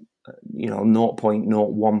than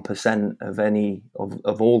 0.01% of any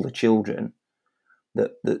of all the children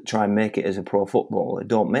that try and make it as a pro footballer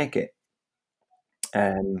don't make it.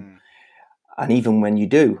 And even when you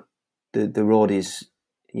do, the road is,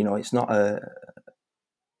 it's not a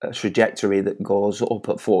trajectory that goes up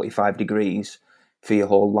at 45 degrees for your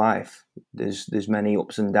whole life. There's many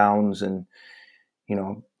ups and downs, and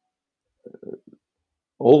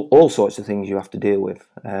all sorts of things you have to deal with.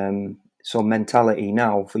 So mentality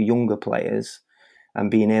now for younger players, and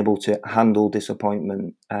being able to handle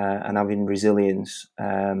disappointment and having resilience,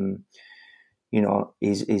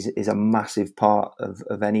 is a massive part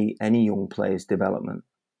of any young player's development.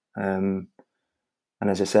 And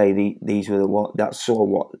as I say, these were that's sort of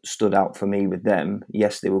what stood out for me with them.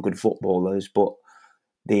 Yes, they were good footballers, but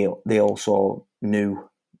they also knew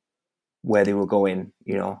where they were going,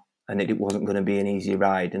 and it wasn't going to be an easy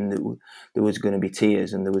ride, and there was going to be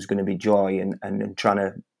tears, and there was going to be joy, and trying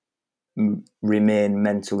to remain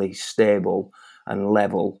mentally stable and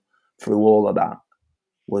level through all of that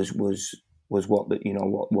was what what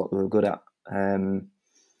they were good at.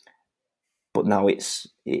 But now it's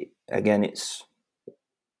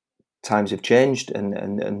times have changed,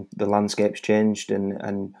 and the landscape's changed,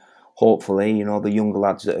 and hopefully the younger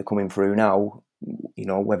lads that are coming through now,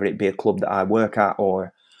 whether it be a club that I work at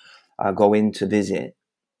or I go in to visit,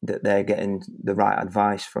 that they're getting the right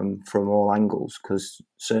advice from all angles, because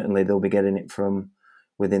certainly they'll be getting it from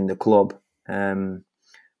within the club.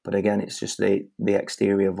 But again, it's just the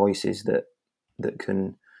exterior voices that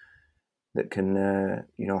can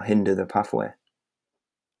hinder the pathway.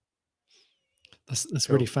 That's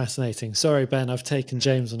really fascinating. Sorry, Ben, I've taken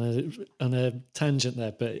James on a tangent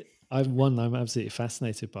there, but I'm absolutely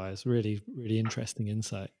fascinated by. It's really, really interesting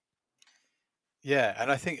insight. Yeah,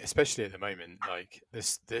 and I think especially at the moment, like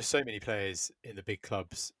there's so many players in the big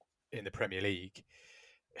clubs in the Premier League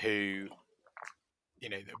who,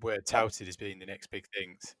 were touted as being the next big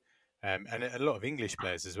things, and a lot of English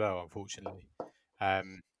players as well, unfortunately,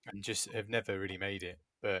 and just have never really made it,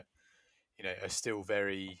 but are still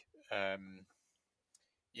very, the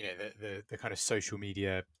kind of social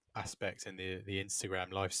media aspect and the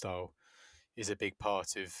Instagram lifestyle is a big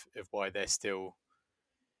part of why they're still,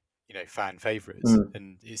 fan favourites.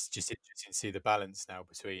 And it's just interesting to see the balance now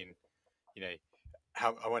between,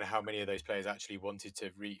 I wonder how many of those players actually wanted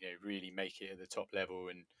to really make it at the top level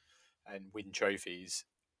and win trophies,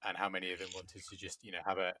 and how many of them wanted to just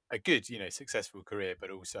have a good successful career, but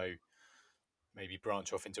also maybe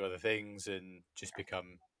branch off into other things and just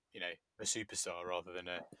become a superstar rather than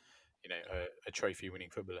a trophy winning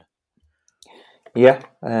footballer. Yeah,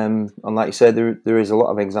 and like you said, there is a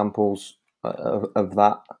lot of examples of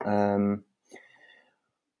that.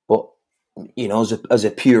 But as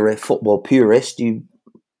a pure football purist, you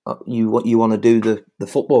want to do the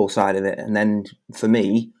football side of it, and then for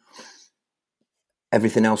me,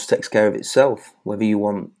 everything else takes care of itself. Whether you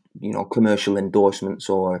want commercial endorsements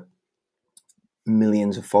or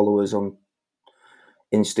millions of followers on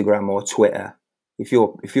Instagram or Twitter, if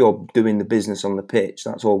you're doing the business on the pitch,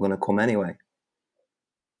 that's all going to come anyway.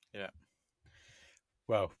 Yeah.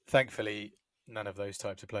 Well, thankfully, none of those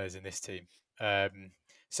types of players in this team.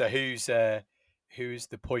 So who's the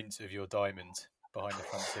point of your diamond behind the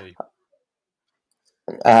front two?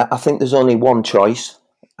 I think there's only one choice,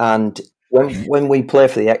 and when we play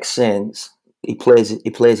for the ex-Saints, he plays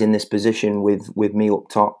in this position with me up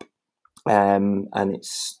top, and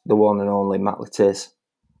it's the one and only Matt Le Tiss.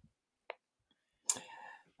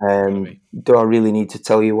 Do I really need to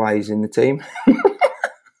tell you why he's in the team?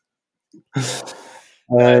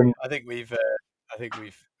 I think we've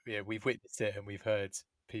witnessed it, and we've heard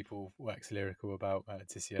people wax lyrical about Matt Le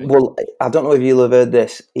Tissier. Well, I don't know if you'll have heard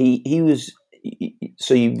this. He was.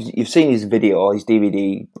 So you've seen his video, his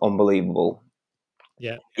DVD, unbelievable.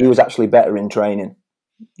 Yeah, he was actually better in training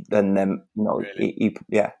than them. Really?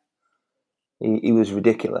 He was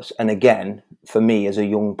ridiculous. And again, for me as a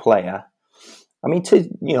young player, I mean,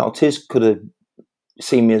 Tiz could have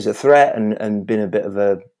seen me as a threat and been a bit of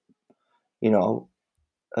a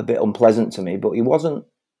bit unpleasant to me, but he wasn't.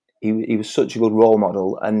 He was such a good role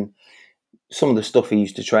model, and some of the stuff he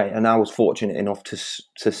used to train, and I was fortunate enough to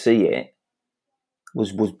see it,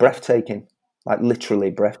 was breathtaking, like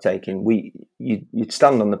literally breathtaking. You'd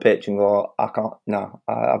stand on the pitch and go,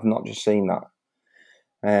 I've not just seen that.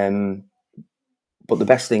 But the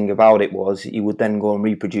best thing about it was he would then go and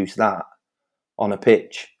reproduce that on a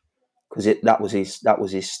pitch, because that was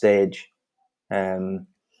his stage. And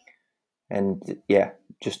yeah,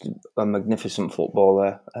 just a magnificent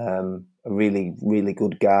footballer, a really, really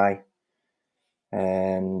good guy,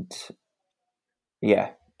 and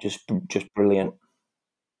yeah, just brilliant.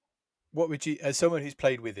 What would you, as someone who's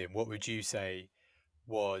played with him, what would you say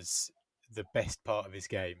was the best part of his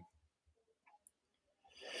game?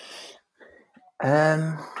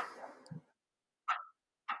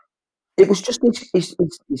 It was just his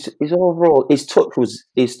overall his touch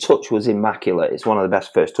was immaculate. It's one of the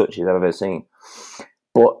best first touches I've ever seen.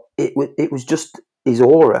 But it was just his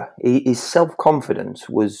aura, his self confidence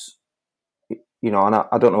was, and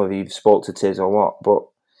I don't know if you've spoke to Tiz or what, but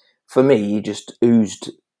for me, he just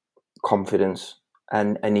oozed confidence,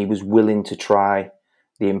 and he was willing to try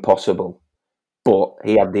the impossible, but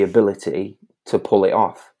he had the ability to pull it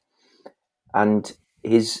off. And do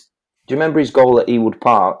you remember his goal at Ewood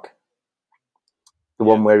Park? The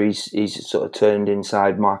one where he's sort of turned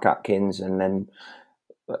inside Mark Atkins and then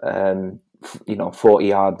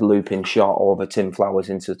 40-yard looping shot over Tim Flowers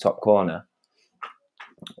into the top corner.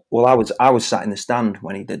 Well, I was sat in the stand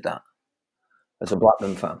when he did that as a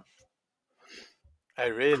Blackburn fan. Oh,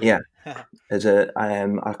 really? Yeah.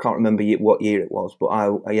 I can't remember what year it was, but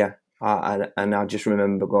I just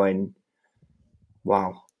remember going,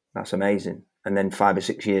 wow, that's amazing. And then 5 or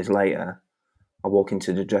 6 years later, I walk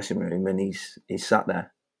into the dressing room and he's sat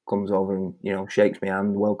there, comes over and shakes my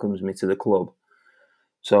hand, welcomes me to the club.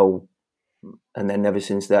 So, and then ever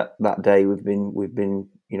since that day, we've been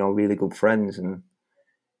really good friends. And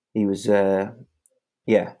he was,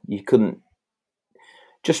 you couldn't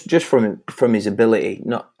just from his ability.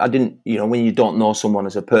 I didn't, when you don't know someone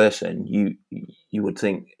as a person, you would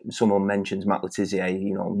think someone mentions Matt Le Tissier,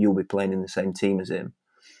 you'll be playing in the same team as him.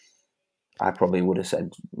 I probably would have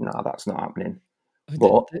said, no, that's not happening.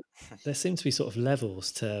 But there seem to be sort of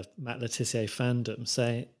levels to Matt Le Tissier fandom.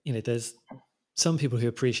 So, there's some people who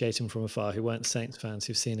appreciate him from afar who weren't Saints fans,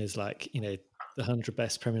 who've seen his the 100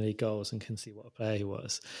 best Premier League goals and can see what a player he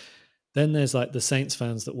was. Then there's the Saints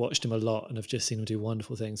fans that watched him a lot and have just seen him do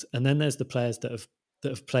wonderful things. And then there's the players that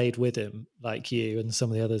have played with him, like you and some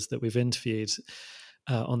of the others that we've interviewed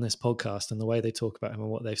on this podcast, and the way they talk about him and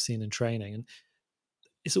what they've seen in training. And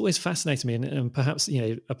it's always fascinated me, and perhaps,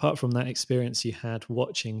 apart from that experience you had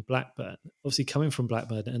watching Blackburn, obviously coming from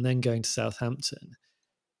Blackburn and then going to Southampton,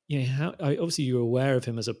 obviously you were aware of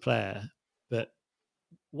him as a player, but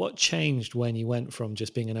what changed when you went from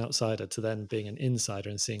just being an outsider to then being an insider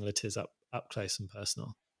and seeing Le Tiss up close and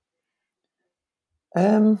personal?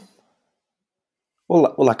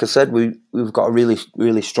 Well, like I said, we've got a really,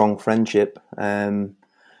 really strong friendship, and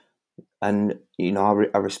I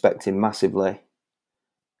respect him massively.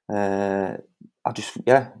 I just,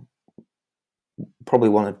 probably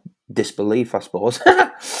want to disbelief, I suppose.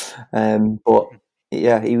 But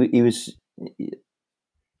yeah, he was.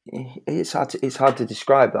 It's hard to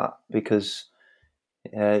describe that because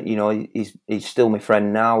he's still my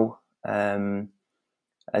friend now, and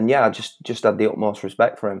yeah, I just had the utmost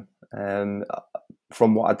respect for him.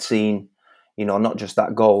 From what I'd seen, not just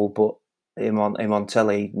that goal, but him on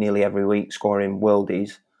telly nearly every week scoring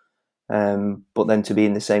worldies. But then to be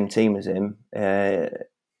in the same team as him,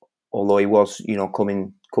 although he was,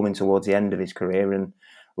 coming towards the end of his career, and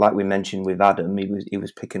like we mentioned with Adam, he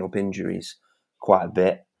was picking up injuries quite a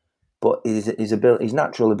bit, but his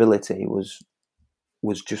natural ability was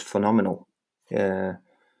just phenomenal. And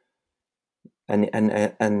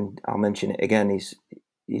I'll mention it again. His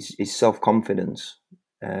self-confidence,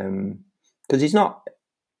 because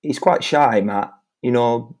he's quite shy, Matt.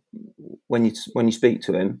 When you speak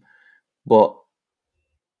to him, but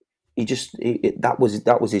that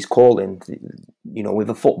was his calling. With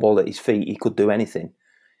a football at his feet, he could do anything.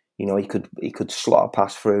 He could slot a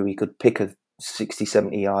pass through. He could pick a 60,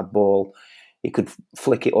 70-yard ball. He could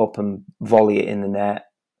flick it up and volley it in the net.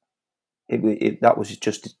 That was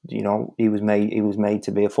just, he was made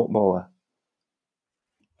to be a footballer.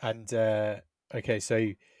 And okay, so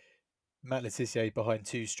Matt Le Tissier behind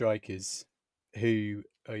two strikers. Who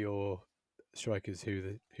are your strikers?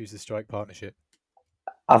 Who's the strike partnership?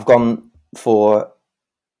 I've gone for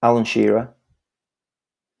Alan Shearer.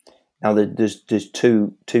 Now there's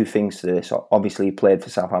two things to this. Obviously, he played for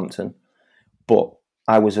Southampton, but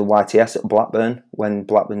I was a YTS at Blackburn when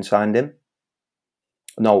Blackburn signed him.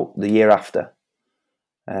 No, the year after.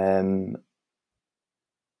 And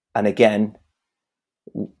again,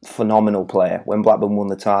 phenomenal player. When Blackburn won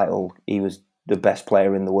the title, he was the best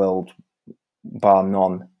player in the world, bar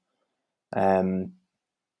none. And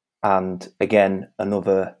again,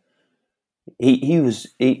 another.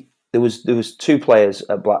 There was two players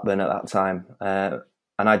at Blackburn at that time, and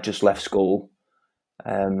I'd just left school.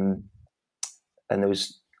 And there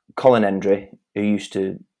was Colin Hendry, who used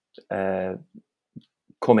to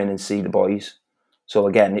come in and see the boys. So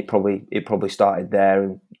again, it probably started there,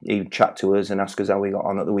 and he'd chat to us and ask us how we got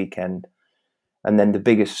on at the weekend. And then the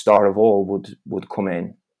biggest star of all would come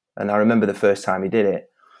in, and I remember the first time he did it.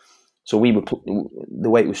 So the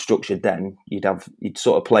way it was structured then, you'd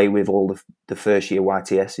sort of play with all the first year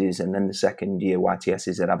YTSs, and then the second year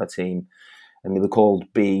YTSs would have a team, and they were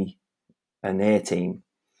called B and A team.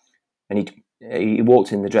 And he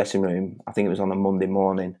walked in the dressing room. I think it was on a Monday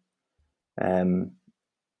morning, and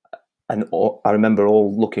I remember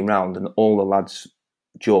all looking round, and all the lads'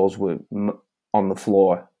 jaws were on the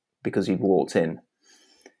floor because he'd walked in.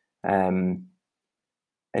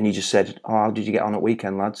 And he just said, "Oh, how did you get on at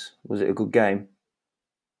weekend, lads? Was it a good game?"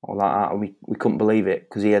 All like that. And we couldn't believe it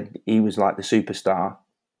because he was like the superstar,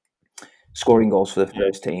 scoring goals for the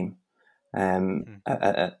first team, and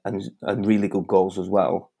really good goals as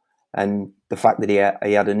well. And the fact that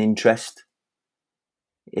he had an interest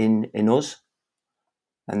in us,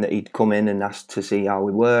 and that he'd come in and asked to see how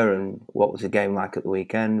we were and what was the game like at the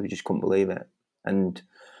weekend, we just couldn't believe it. And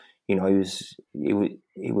he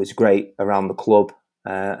was great around the club.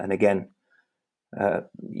 And again,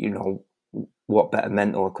 what better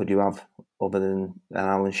mentor could you have other than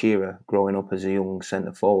Alan Shearer growing up as a young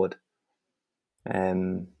centre forward?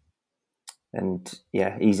 And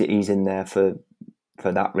yeah, he's in there for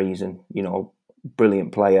that reason.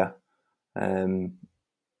 Brilliant player. And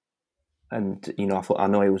I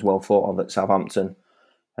know he was well thought of at Southampton.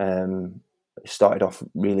 Started off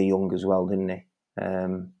really young as well, didn't he?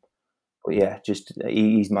 But yeah, just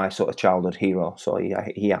he's my sort of childhood hero, so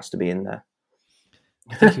he has to be in there.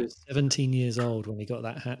 I think he was 17 years old when he got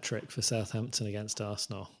that hat trick for Southampton against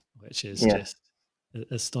Arsenal, which is just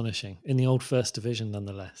astonishing in the old First Division,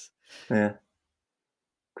 nonetheless. Yeah,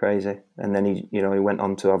 crazy. And then he went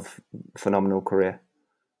on to have a phenomenal career.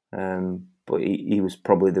 But he was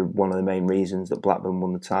probably one of the main reasons that Blackburn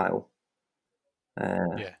won the title.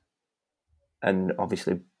 And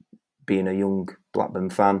obviously, being a young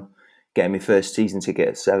Blackburn fan, getting my first season ticket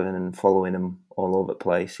at 7 and following him all over the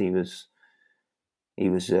place, he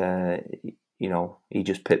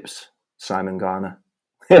just pips Simon Garner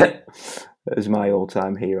as my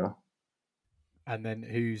all-time hero. And then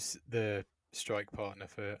who's the strike partner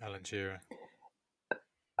for Alan Shearer?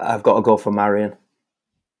 I've got to go for Marion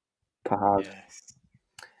Pahard. Yes.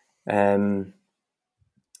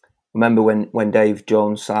 Remember when Dave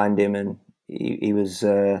Jones signed him, and he was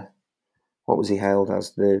what was he hailed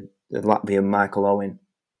as, the Latvian Michael Owen,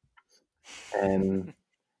 and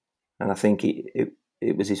I think it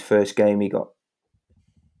was his first game. He got.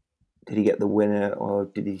 Did he get the winner, or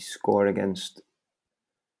did he score against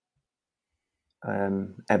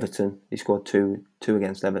Everton? He scored two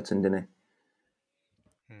against Everton, didn't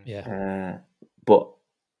Yeah. he? But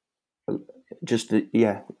just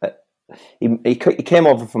yeah, he came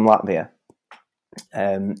over from Latvia,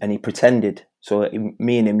 and he pretended. So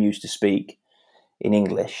me and him used to speak in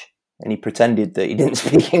English, and he pretended that he didn't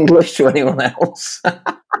speak English to anyone else,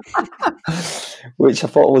 which I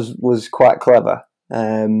thought was quite clever.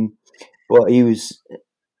 But he was,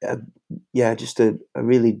 just a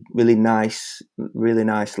really, really nice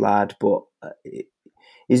lad. But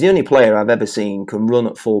he's the only player I've ever seen can run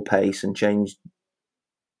at full pace and change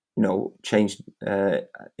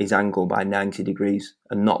his angle by 90 degrees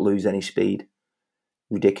and not lose any speed.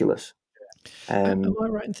 Ridiculous. Am I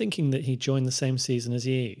right in thinking that he joined the same season as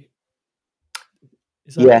you?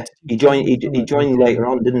 Yeah, he joined later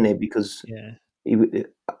on, didn't he? Because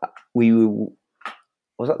we were.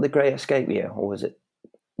 Was that the Great Escape year, or was it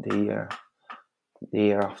the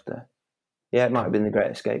year after? Yeah, it might have been the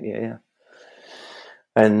Great Escape year. Yeah,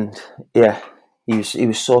 and he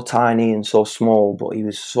was so tiny and so small, but he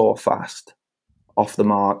was so fast off the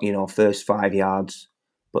mark. First 5 yards,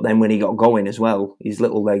 but then when he got going as well, his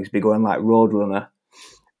little legs be going like Roadrunner,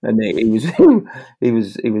 and he was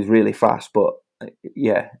he was really fast. But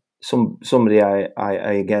yeah, somebody I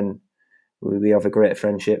again. We have a great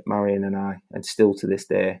friendship, Marion and I, and still to this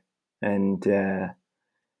day. And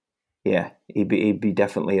he'd be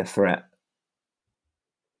definitely a threat.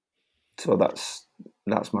 So that's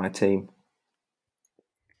my team.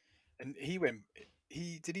 And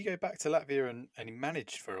did he go back to Latvia and he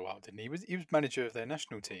managed for a while, didn't he? He was manager of their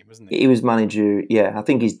national team, wasn't he? He was manager. Yeah, I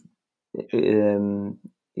think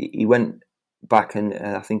he went back, and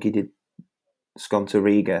I think he did Skonto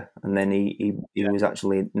Riga, and then he was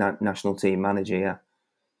actually national team manager. Yeah.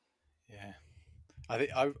 I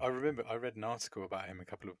think I remember I read an article about him a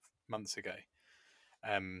couple of months ago,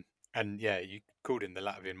 and you called him the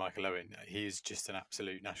Latvian Michael Owen. He is just an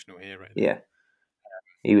absolute national hero. Yeah,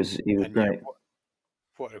 he was great. Yeah,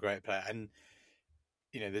 what a great player! And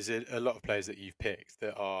there's a lot of players that you've picked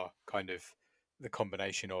that are kind of the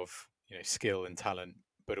combination of skill and talent,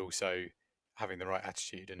 but also having the right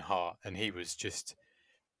attitude and heart. And he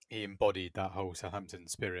embodied that whole Southampton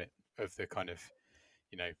spirit of the kind of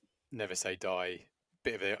never say die,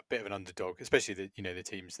 bit of an underdog, especially the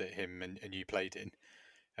teams that him and you played in.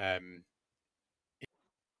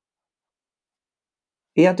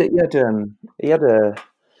 He had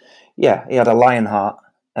a lion heart,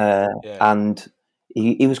 and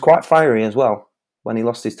he was quite fiery as well when he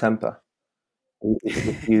lost his temper.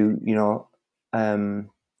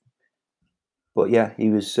 But yeah, he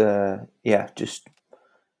was just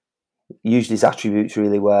used his attributes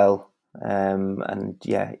really well, and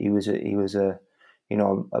yeah, he was a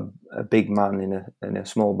big man in a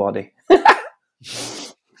small body.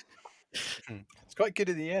 It's quite good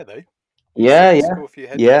in the air though. Yeah. He's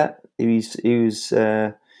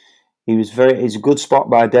a good spot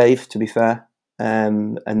by Dave, to be fair.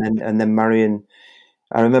 And then Marion,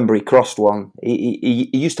 I remember he crossed one. He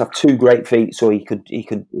used to have two great feet, so he could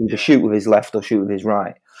either shoot with his left or shoot with his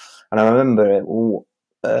right. And I remember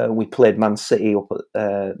we played Man City up at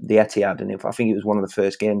the Etihad, and I think it was one of the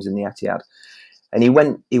first games in the Etihad. And he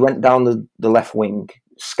went down the left wing,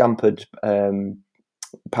 scampered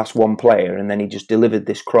past one player, and then he just delivered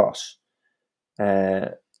this cross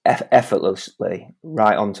effortlessly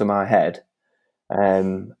right onto my head.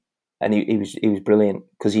 And he was brilliant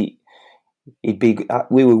because we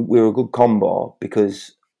were a good combo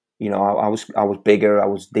because I was bigger, I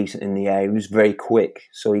was decent in the air. He was very quick,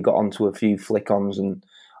 so he got onto a few flick-ons and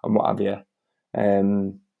what have you.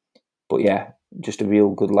 But yeah, just a real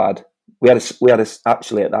good lad. We had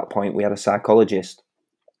actually at that point we had a psychologist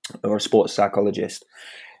or a sports psychologist,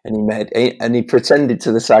 and he pretended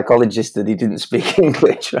to the psychologist that he didn't speak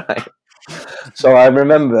English, right? So I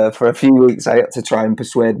remember for a few weeks I had to try and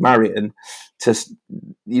persuade Marion to,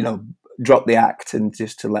 drop the act and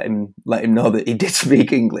just to let him know that he did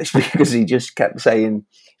speak English, because he just kept saying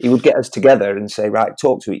he would get us together and say, right,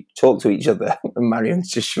 talk to each other, and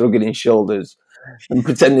Marion's just shrugging his shoulders and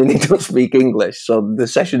pretending he don't speak English. So the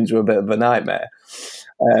sessions were a bit of a nightmare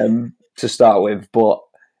to start with, but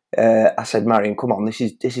I said, Marion, come on, this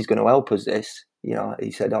is going to help us. This,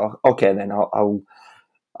 he said, oh, okay, then I'll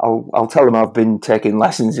I'll tell him I've been taking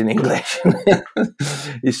lessons in English.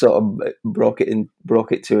 He sort of broke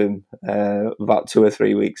it to him about 2 or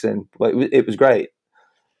 3 weeks in. But it was great.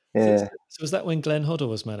 Yeah. So was that when Glenn Hoddle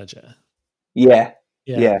was manager? Yeah.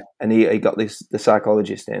 And he got the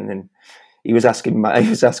psychologist in, and he was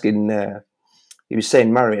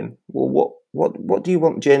saying, Marion, well, what do you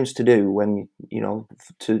want James to do when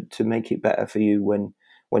to make it better for you when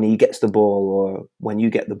he gets the ball, or when you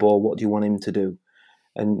get the ball, what do you want him to do?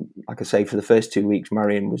 And like I say, for the first 2 weeks,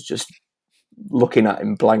 Marion was just looking at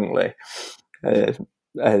him blankly. But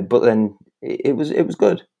then it was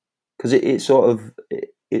good, because it sort of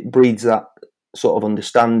it breeds that sort of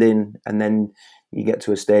understanding, and then you get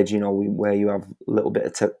to a stage, where you have a little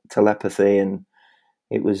bit of telepathy, and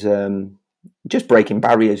it was just breaking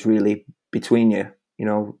barriers really between you,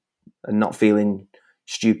 and not feeling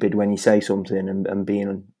stupid when you say something, and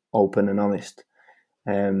being open and honest.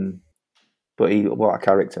 But what a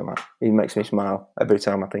character, man! He makes me smile every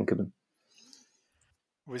time I think of him.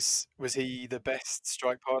 Was he the best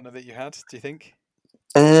strike partner that you had, do you think?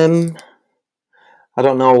 I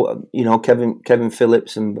don't know. Kevin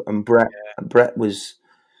Phillips and Brett. Yeah. Brett was,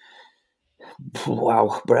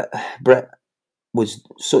 wow. Brett was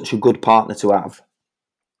such a good partner to have.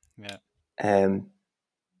 Yeah.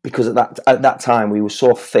 Because at that time we were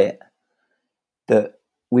so fit that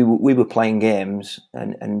we were playing games,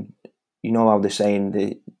 and you know how they're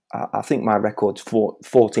saying I think my record's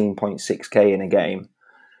 14.6k in a game,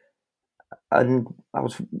 and I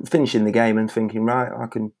was finishing the game and thinking, right, I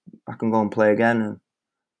can go and play again,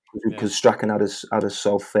 because Strachan had us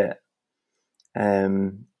so fit,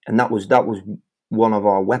 and that was one of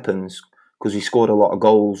our weapons, because we scored a lot of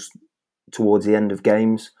goals towards the end of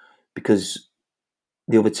games, because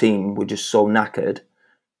the other team were just so knackered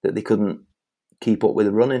that they couldn't keep up with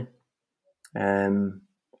the running. And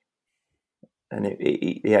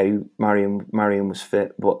Marion was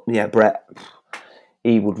fit, but yeah, Brett,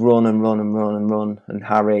 he would run and run and run and run, and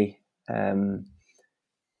Harry, and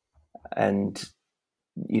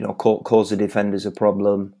cause the defenders a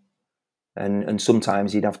problem, and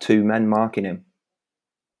sometimes he'd have 2 men marking him,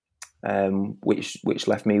 which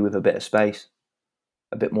left me with a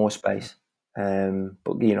bit more space.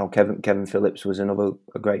 But Kevin Phillips was another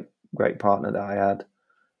a great partner that I had.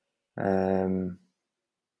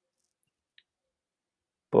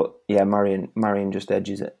 But yeah, Marion just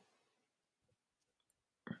edges it.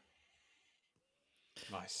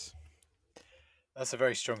 Nice. That's a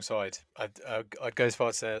very strong side. I'd go as far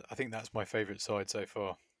as to say I think that's my favourite side so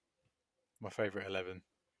far. My favourite 11.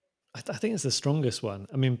 I think it's the strongest one.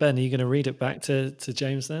 I mean, Ben, are you going to read it back to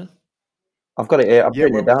James there? I've got it here. I've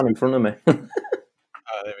written it down in front of me. There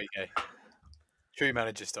we go. True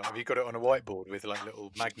manager stuff. Have you got it on a whiteboard with like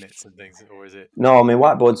little magnets and things, or is it? No, my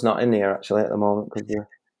whiteboard's not in here actually at the moment, because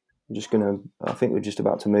I think we're just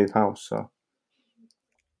about to move house. So.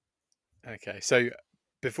 Okay, so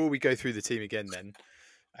before we go through the team again, then,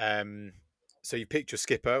 so you picked your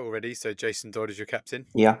skipper already. So Jason Dodd is your captain.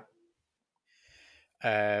 Yeah.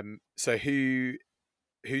 So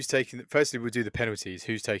who's taking? Firstly, we'll do the penalties.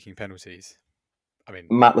 Who's taking penalties? I mean,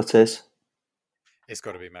 Matt Lattis. It's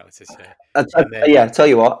got to be Matt Lattis, yeah. I tell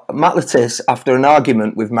you what, Matt Lattis, after an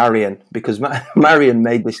argument with Marion, because Marion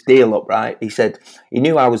made this deal up, right? He said he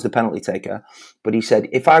knew I was the penalty taker, but he said,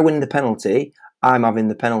 if I win the penalty, I'm having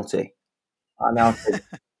the penalty. And I said,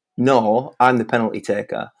 no, I'm the penalty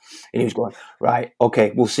taker. And he was going, right,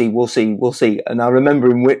 okay, we'll see. And I remember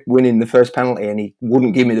him winning the first penalty, and he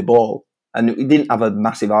wouldn't give me the ball. And he didn't have a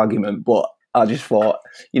massive argument, but I just thought,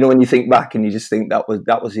 when you think back and you just think that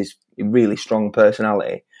was his really strong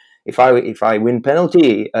personality. If I win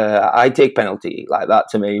penalty, I take penalty, like that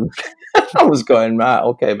to me. I was going, right,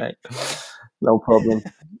 okay, mate, no problem.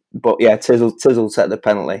 But yeah, Tizzle set the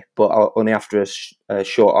penalty, but only after a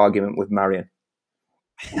short argument with Marion.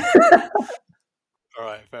 All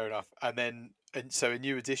right, fair enough. And so a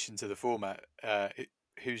new addition to the format.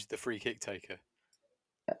 Who's the free kick taker?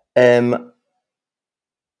 Be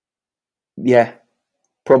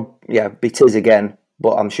Tiz again.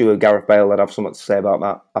 But I'm sure Gareth Bale would have something to say about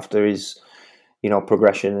that after his,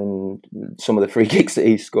 progression and some of the free kicks that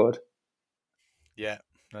he scored. Yeah,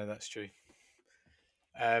 no, that's true.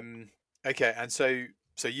 Okay, and so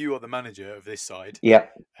you are the manager of this side. Yeah.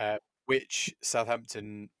 Which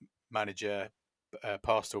Southampton manager,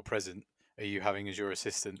 past or present, are you having as your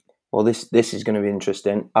assistant? Well, this is going to be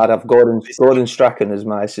interesting. I'd have Gordon Strachan as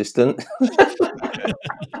my assistant.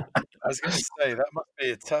 I was going to say that must be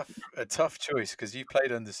a tough choice, because you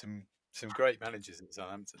played under some Some great managers in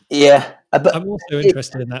Southampton. Yeah, but I'm also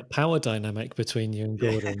interested in that power dynamic between you and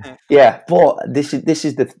Gordon. yeah, but this is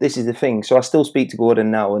the thing. So I still speak to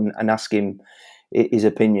Gordon now and ask him his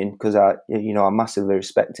opinion because I massively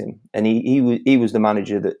respect him, and he was the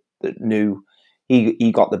manager that knew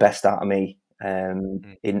he got the best out of me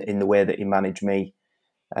in the way that he managed me,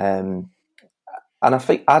 and I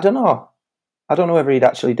think I don't know whether he'd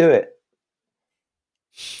actually do it.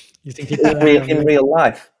 You think in real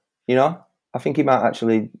life? I think he might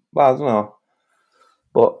actually. Well, I don't know,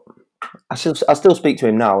 but I still speak to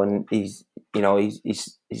him now, and he's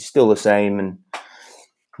still the same and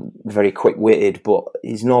very quick witted. But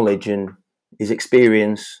his knowledge and his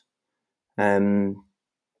experience, I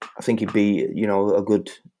think he'd be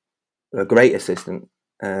a great assistant,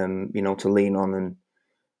 to lean on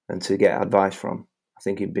and to get advice from. I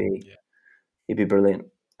think he'd be brilliant,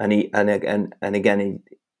 and he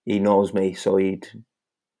knows me, so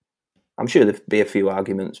I'm sure there'd be a few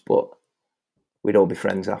arguments, but we'd all be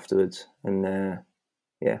friends afterwards, and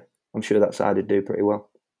I'm sure that side would do pretty well.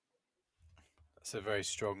 That's a very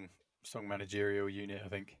strong managerial unit, I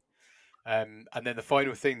think. And then the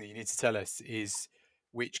final thing that you need to tell us is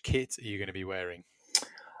which kit are you going to be wearing?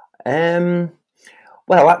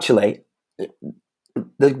 Well, actually,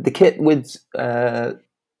 the kit with the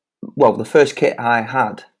first kit I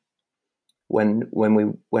had when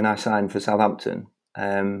I signed for Southampton,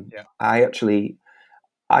 I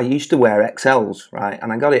used to wear XLs, right?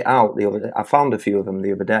 And I got it out the other day. I found a few of them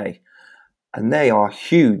the other day, and they are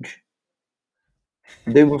huge.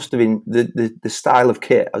 They must have been the style of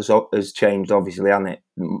kit has changed, obviously, hasn't it?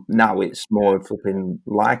 Now it's more flipping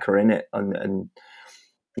lycra in it, and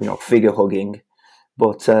figure hugging.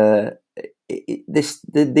 But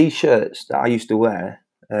these shirts that I used to wear,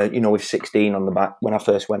 with 16 on the back when I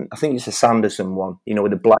first went, I think it's a Sanderson one,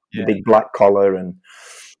 with the big black collar, and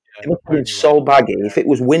it must have been so baggy. If it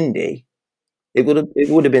was windy, it would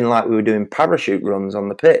have been like we were doing parachute runs on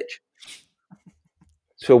the pitch.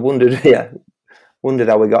 So I wondered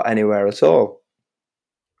how we got anywhere at all.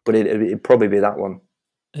 But it'd probably be that one.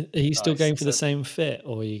 Are you still going for the same fit,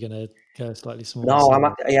 or are you going to go slightly smaller? No,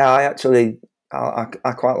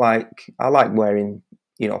 I quite like wearing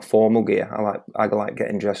formal gear. I like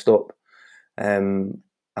getting dressed up, and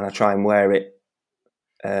I try and wear it.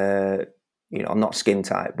 Not skin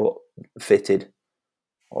tight, but fitted,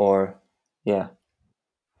 or I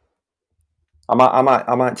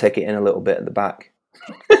might take it in a little bit at the back.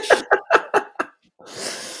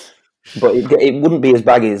 But it wouldn't be as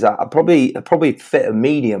baggy as that. I'd probably fit a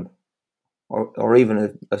medium, or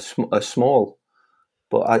even a small.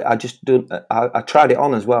 But I just don't. I tried it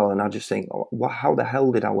on as well, and I just think, how the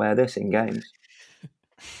hell did I wear this in games?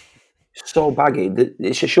 It's so baggy.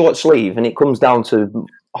 It's a short sleeve, and it comes down to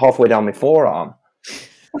halfway down my forearm.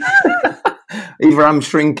 Either I'm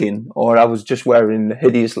shrinking, or I was just wearing a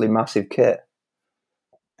hideously massive kit.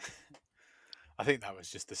 I think that was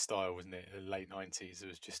just the style, wasn't it? In the late 90s, it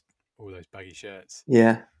was just all those baggy shirts.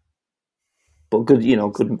 Yeah, but good,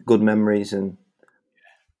 good memories and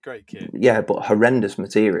great kit. Yeah, but horrendous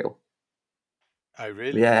material. Oh,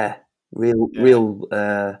 really? Yeah, real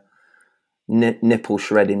nipple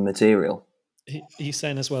shredding material. He's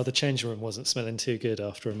saying as well the changing room wasn't smelling too good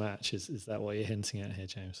after a match. Is that what you're hinting at here,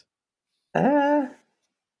 James? No,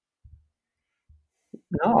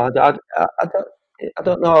 I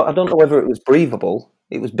don't know. I don't know whether it was breathable.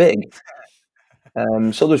 It was big.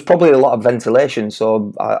 So there's probably a lot of ventilation.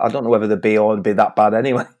 So I don't know whether the BO would be that bad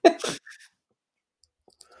anyway.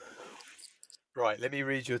 Right, let me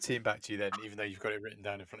read your team back to you then, even though you've got it written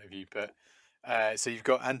down in front of you. But so you've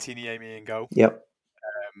got Antti Niemi in goal. Yep.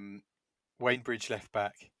 Wayne Bridge left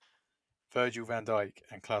back. Virgil van Dijk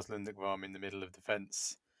and Klaus Lundekvam in the middle of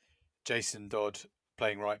defence. Jason Dodd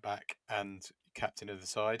playing right back and captain of the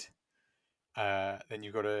side. Then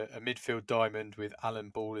you've got a midfield diamond with Alan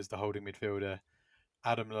Ball as the holding midfielder,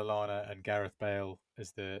 Adam Lallana and Gareth Bale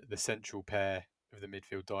as the central pair of the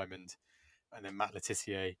midfield diamond, and then Matt Le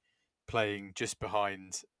Tissier playing just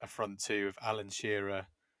behind a front two of Alan Shearer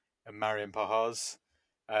and Marian Pahars.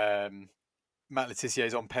 Matt Le Tissier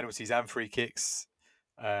is on penalties and free kicks,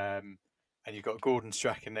 and you've got Gordon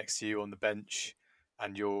Strachan next to you on the bench,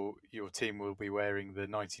 and your team will be wearing the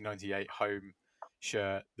 1998 home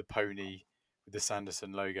shirt, the pony with the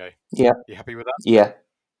Sanderson logo. Yeah. You happy with that? Yeah.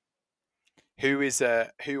 Who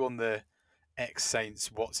on the ex-Saints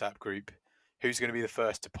WhatsApp group, who's going to be the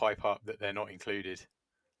first to pipe up that they're not included?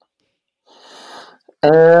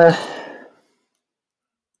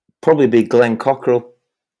 Probably be Glenn Cockrell.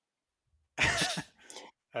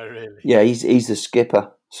 Oh, really? Yeah, he's the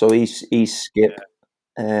skipper, so he's skip.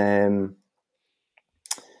 Yeah.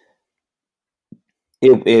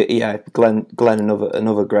 Yeah, Glenn,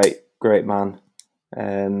 another great man,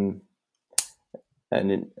 and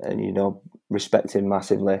respect him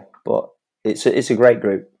massively. But it's a great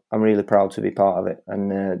group. I'm really proud to be part of it,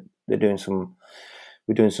 and we're doing some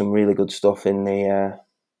really good stuff in the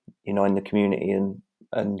in the community,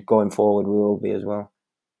 and going forward we will be as well.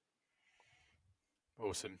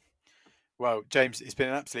 Awesome. Well, James, it's been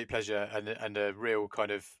an absolute pleasure and a real kind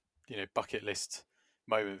of bucket list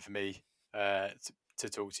moment for me to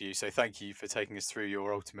talk to you. So thank you for taking us through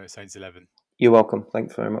your Ultimate Saints 11. You're welcome.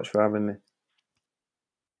 Thanks very much for having me.